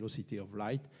than the velocity of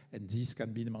light, and this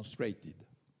can be demonstrated.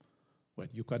 Well,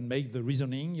 you can make the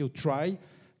reasoning, you try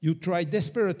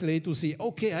desperately to see,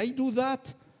 okay, I do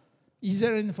that, is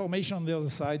there information on the other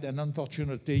side? And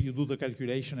unfortunately, you do the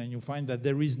calculation and you find that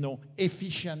there is no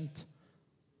efficient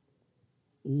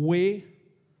way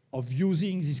of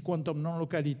using this quantum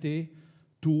non-locality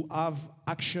to have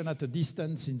action at a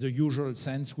distance in the usual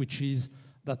sense, which is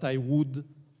that I would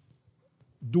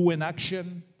do an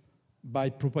action by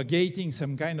propagating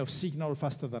some kind of signal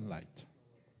faster than light.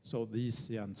 So this is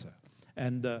the answer.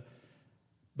 And,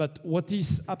 but what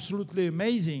is absolutely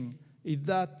amazing is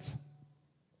that,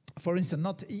 for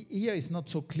instance, here it's not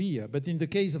so clear, but in the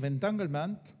case of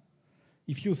entanglement,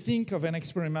 if you think of an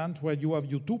experiment where you have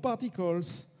your two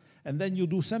particles, and then you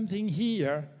do something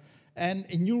here, and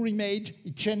in your image,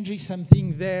 it changes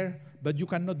something there, but you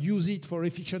cannot use it for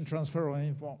efficient transfer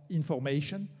of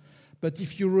information. But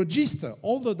if you register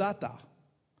all the data,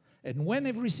 and when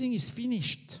everything is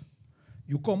finished,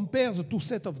 you compare the two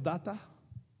sets of data,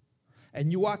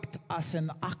 and you act as an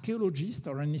archaeologist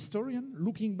or an historian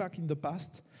looking back in the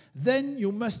past, then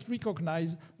you must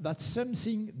recognize that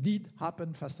something did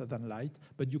happen faster than light,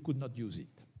 but you could not use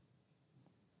it.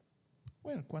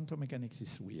 Well, quantum mechanics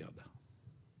is weird.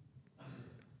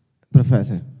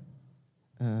 Professor,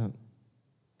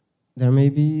 there may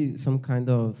be some kind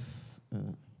of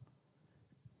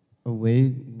a way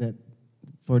that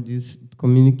for this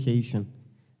communication,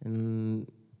 and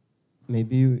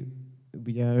maybe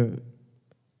we are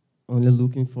only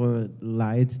looking for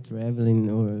light traveling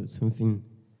or something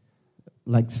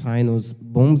like sinus.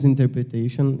 Bohm's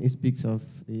interpretation speaks of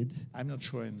it. I'm not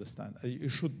sure I understand. You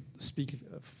should speak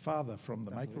farther from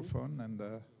the microphone and.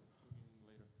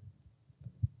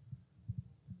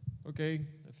 Okay,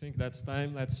 I think that's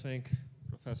time. Let's thank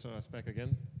Professor Aspect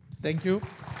again. Thank you.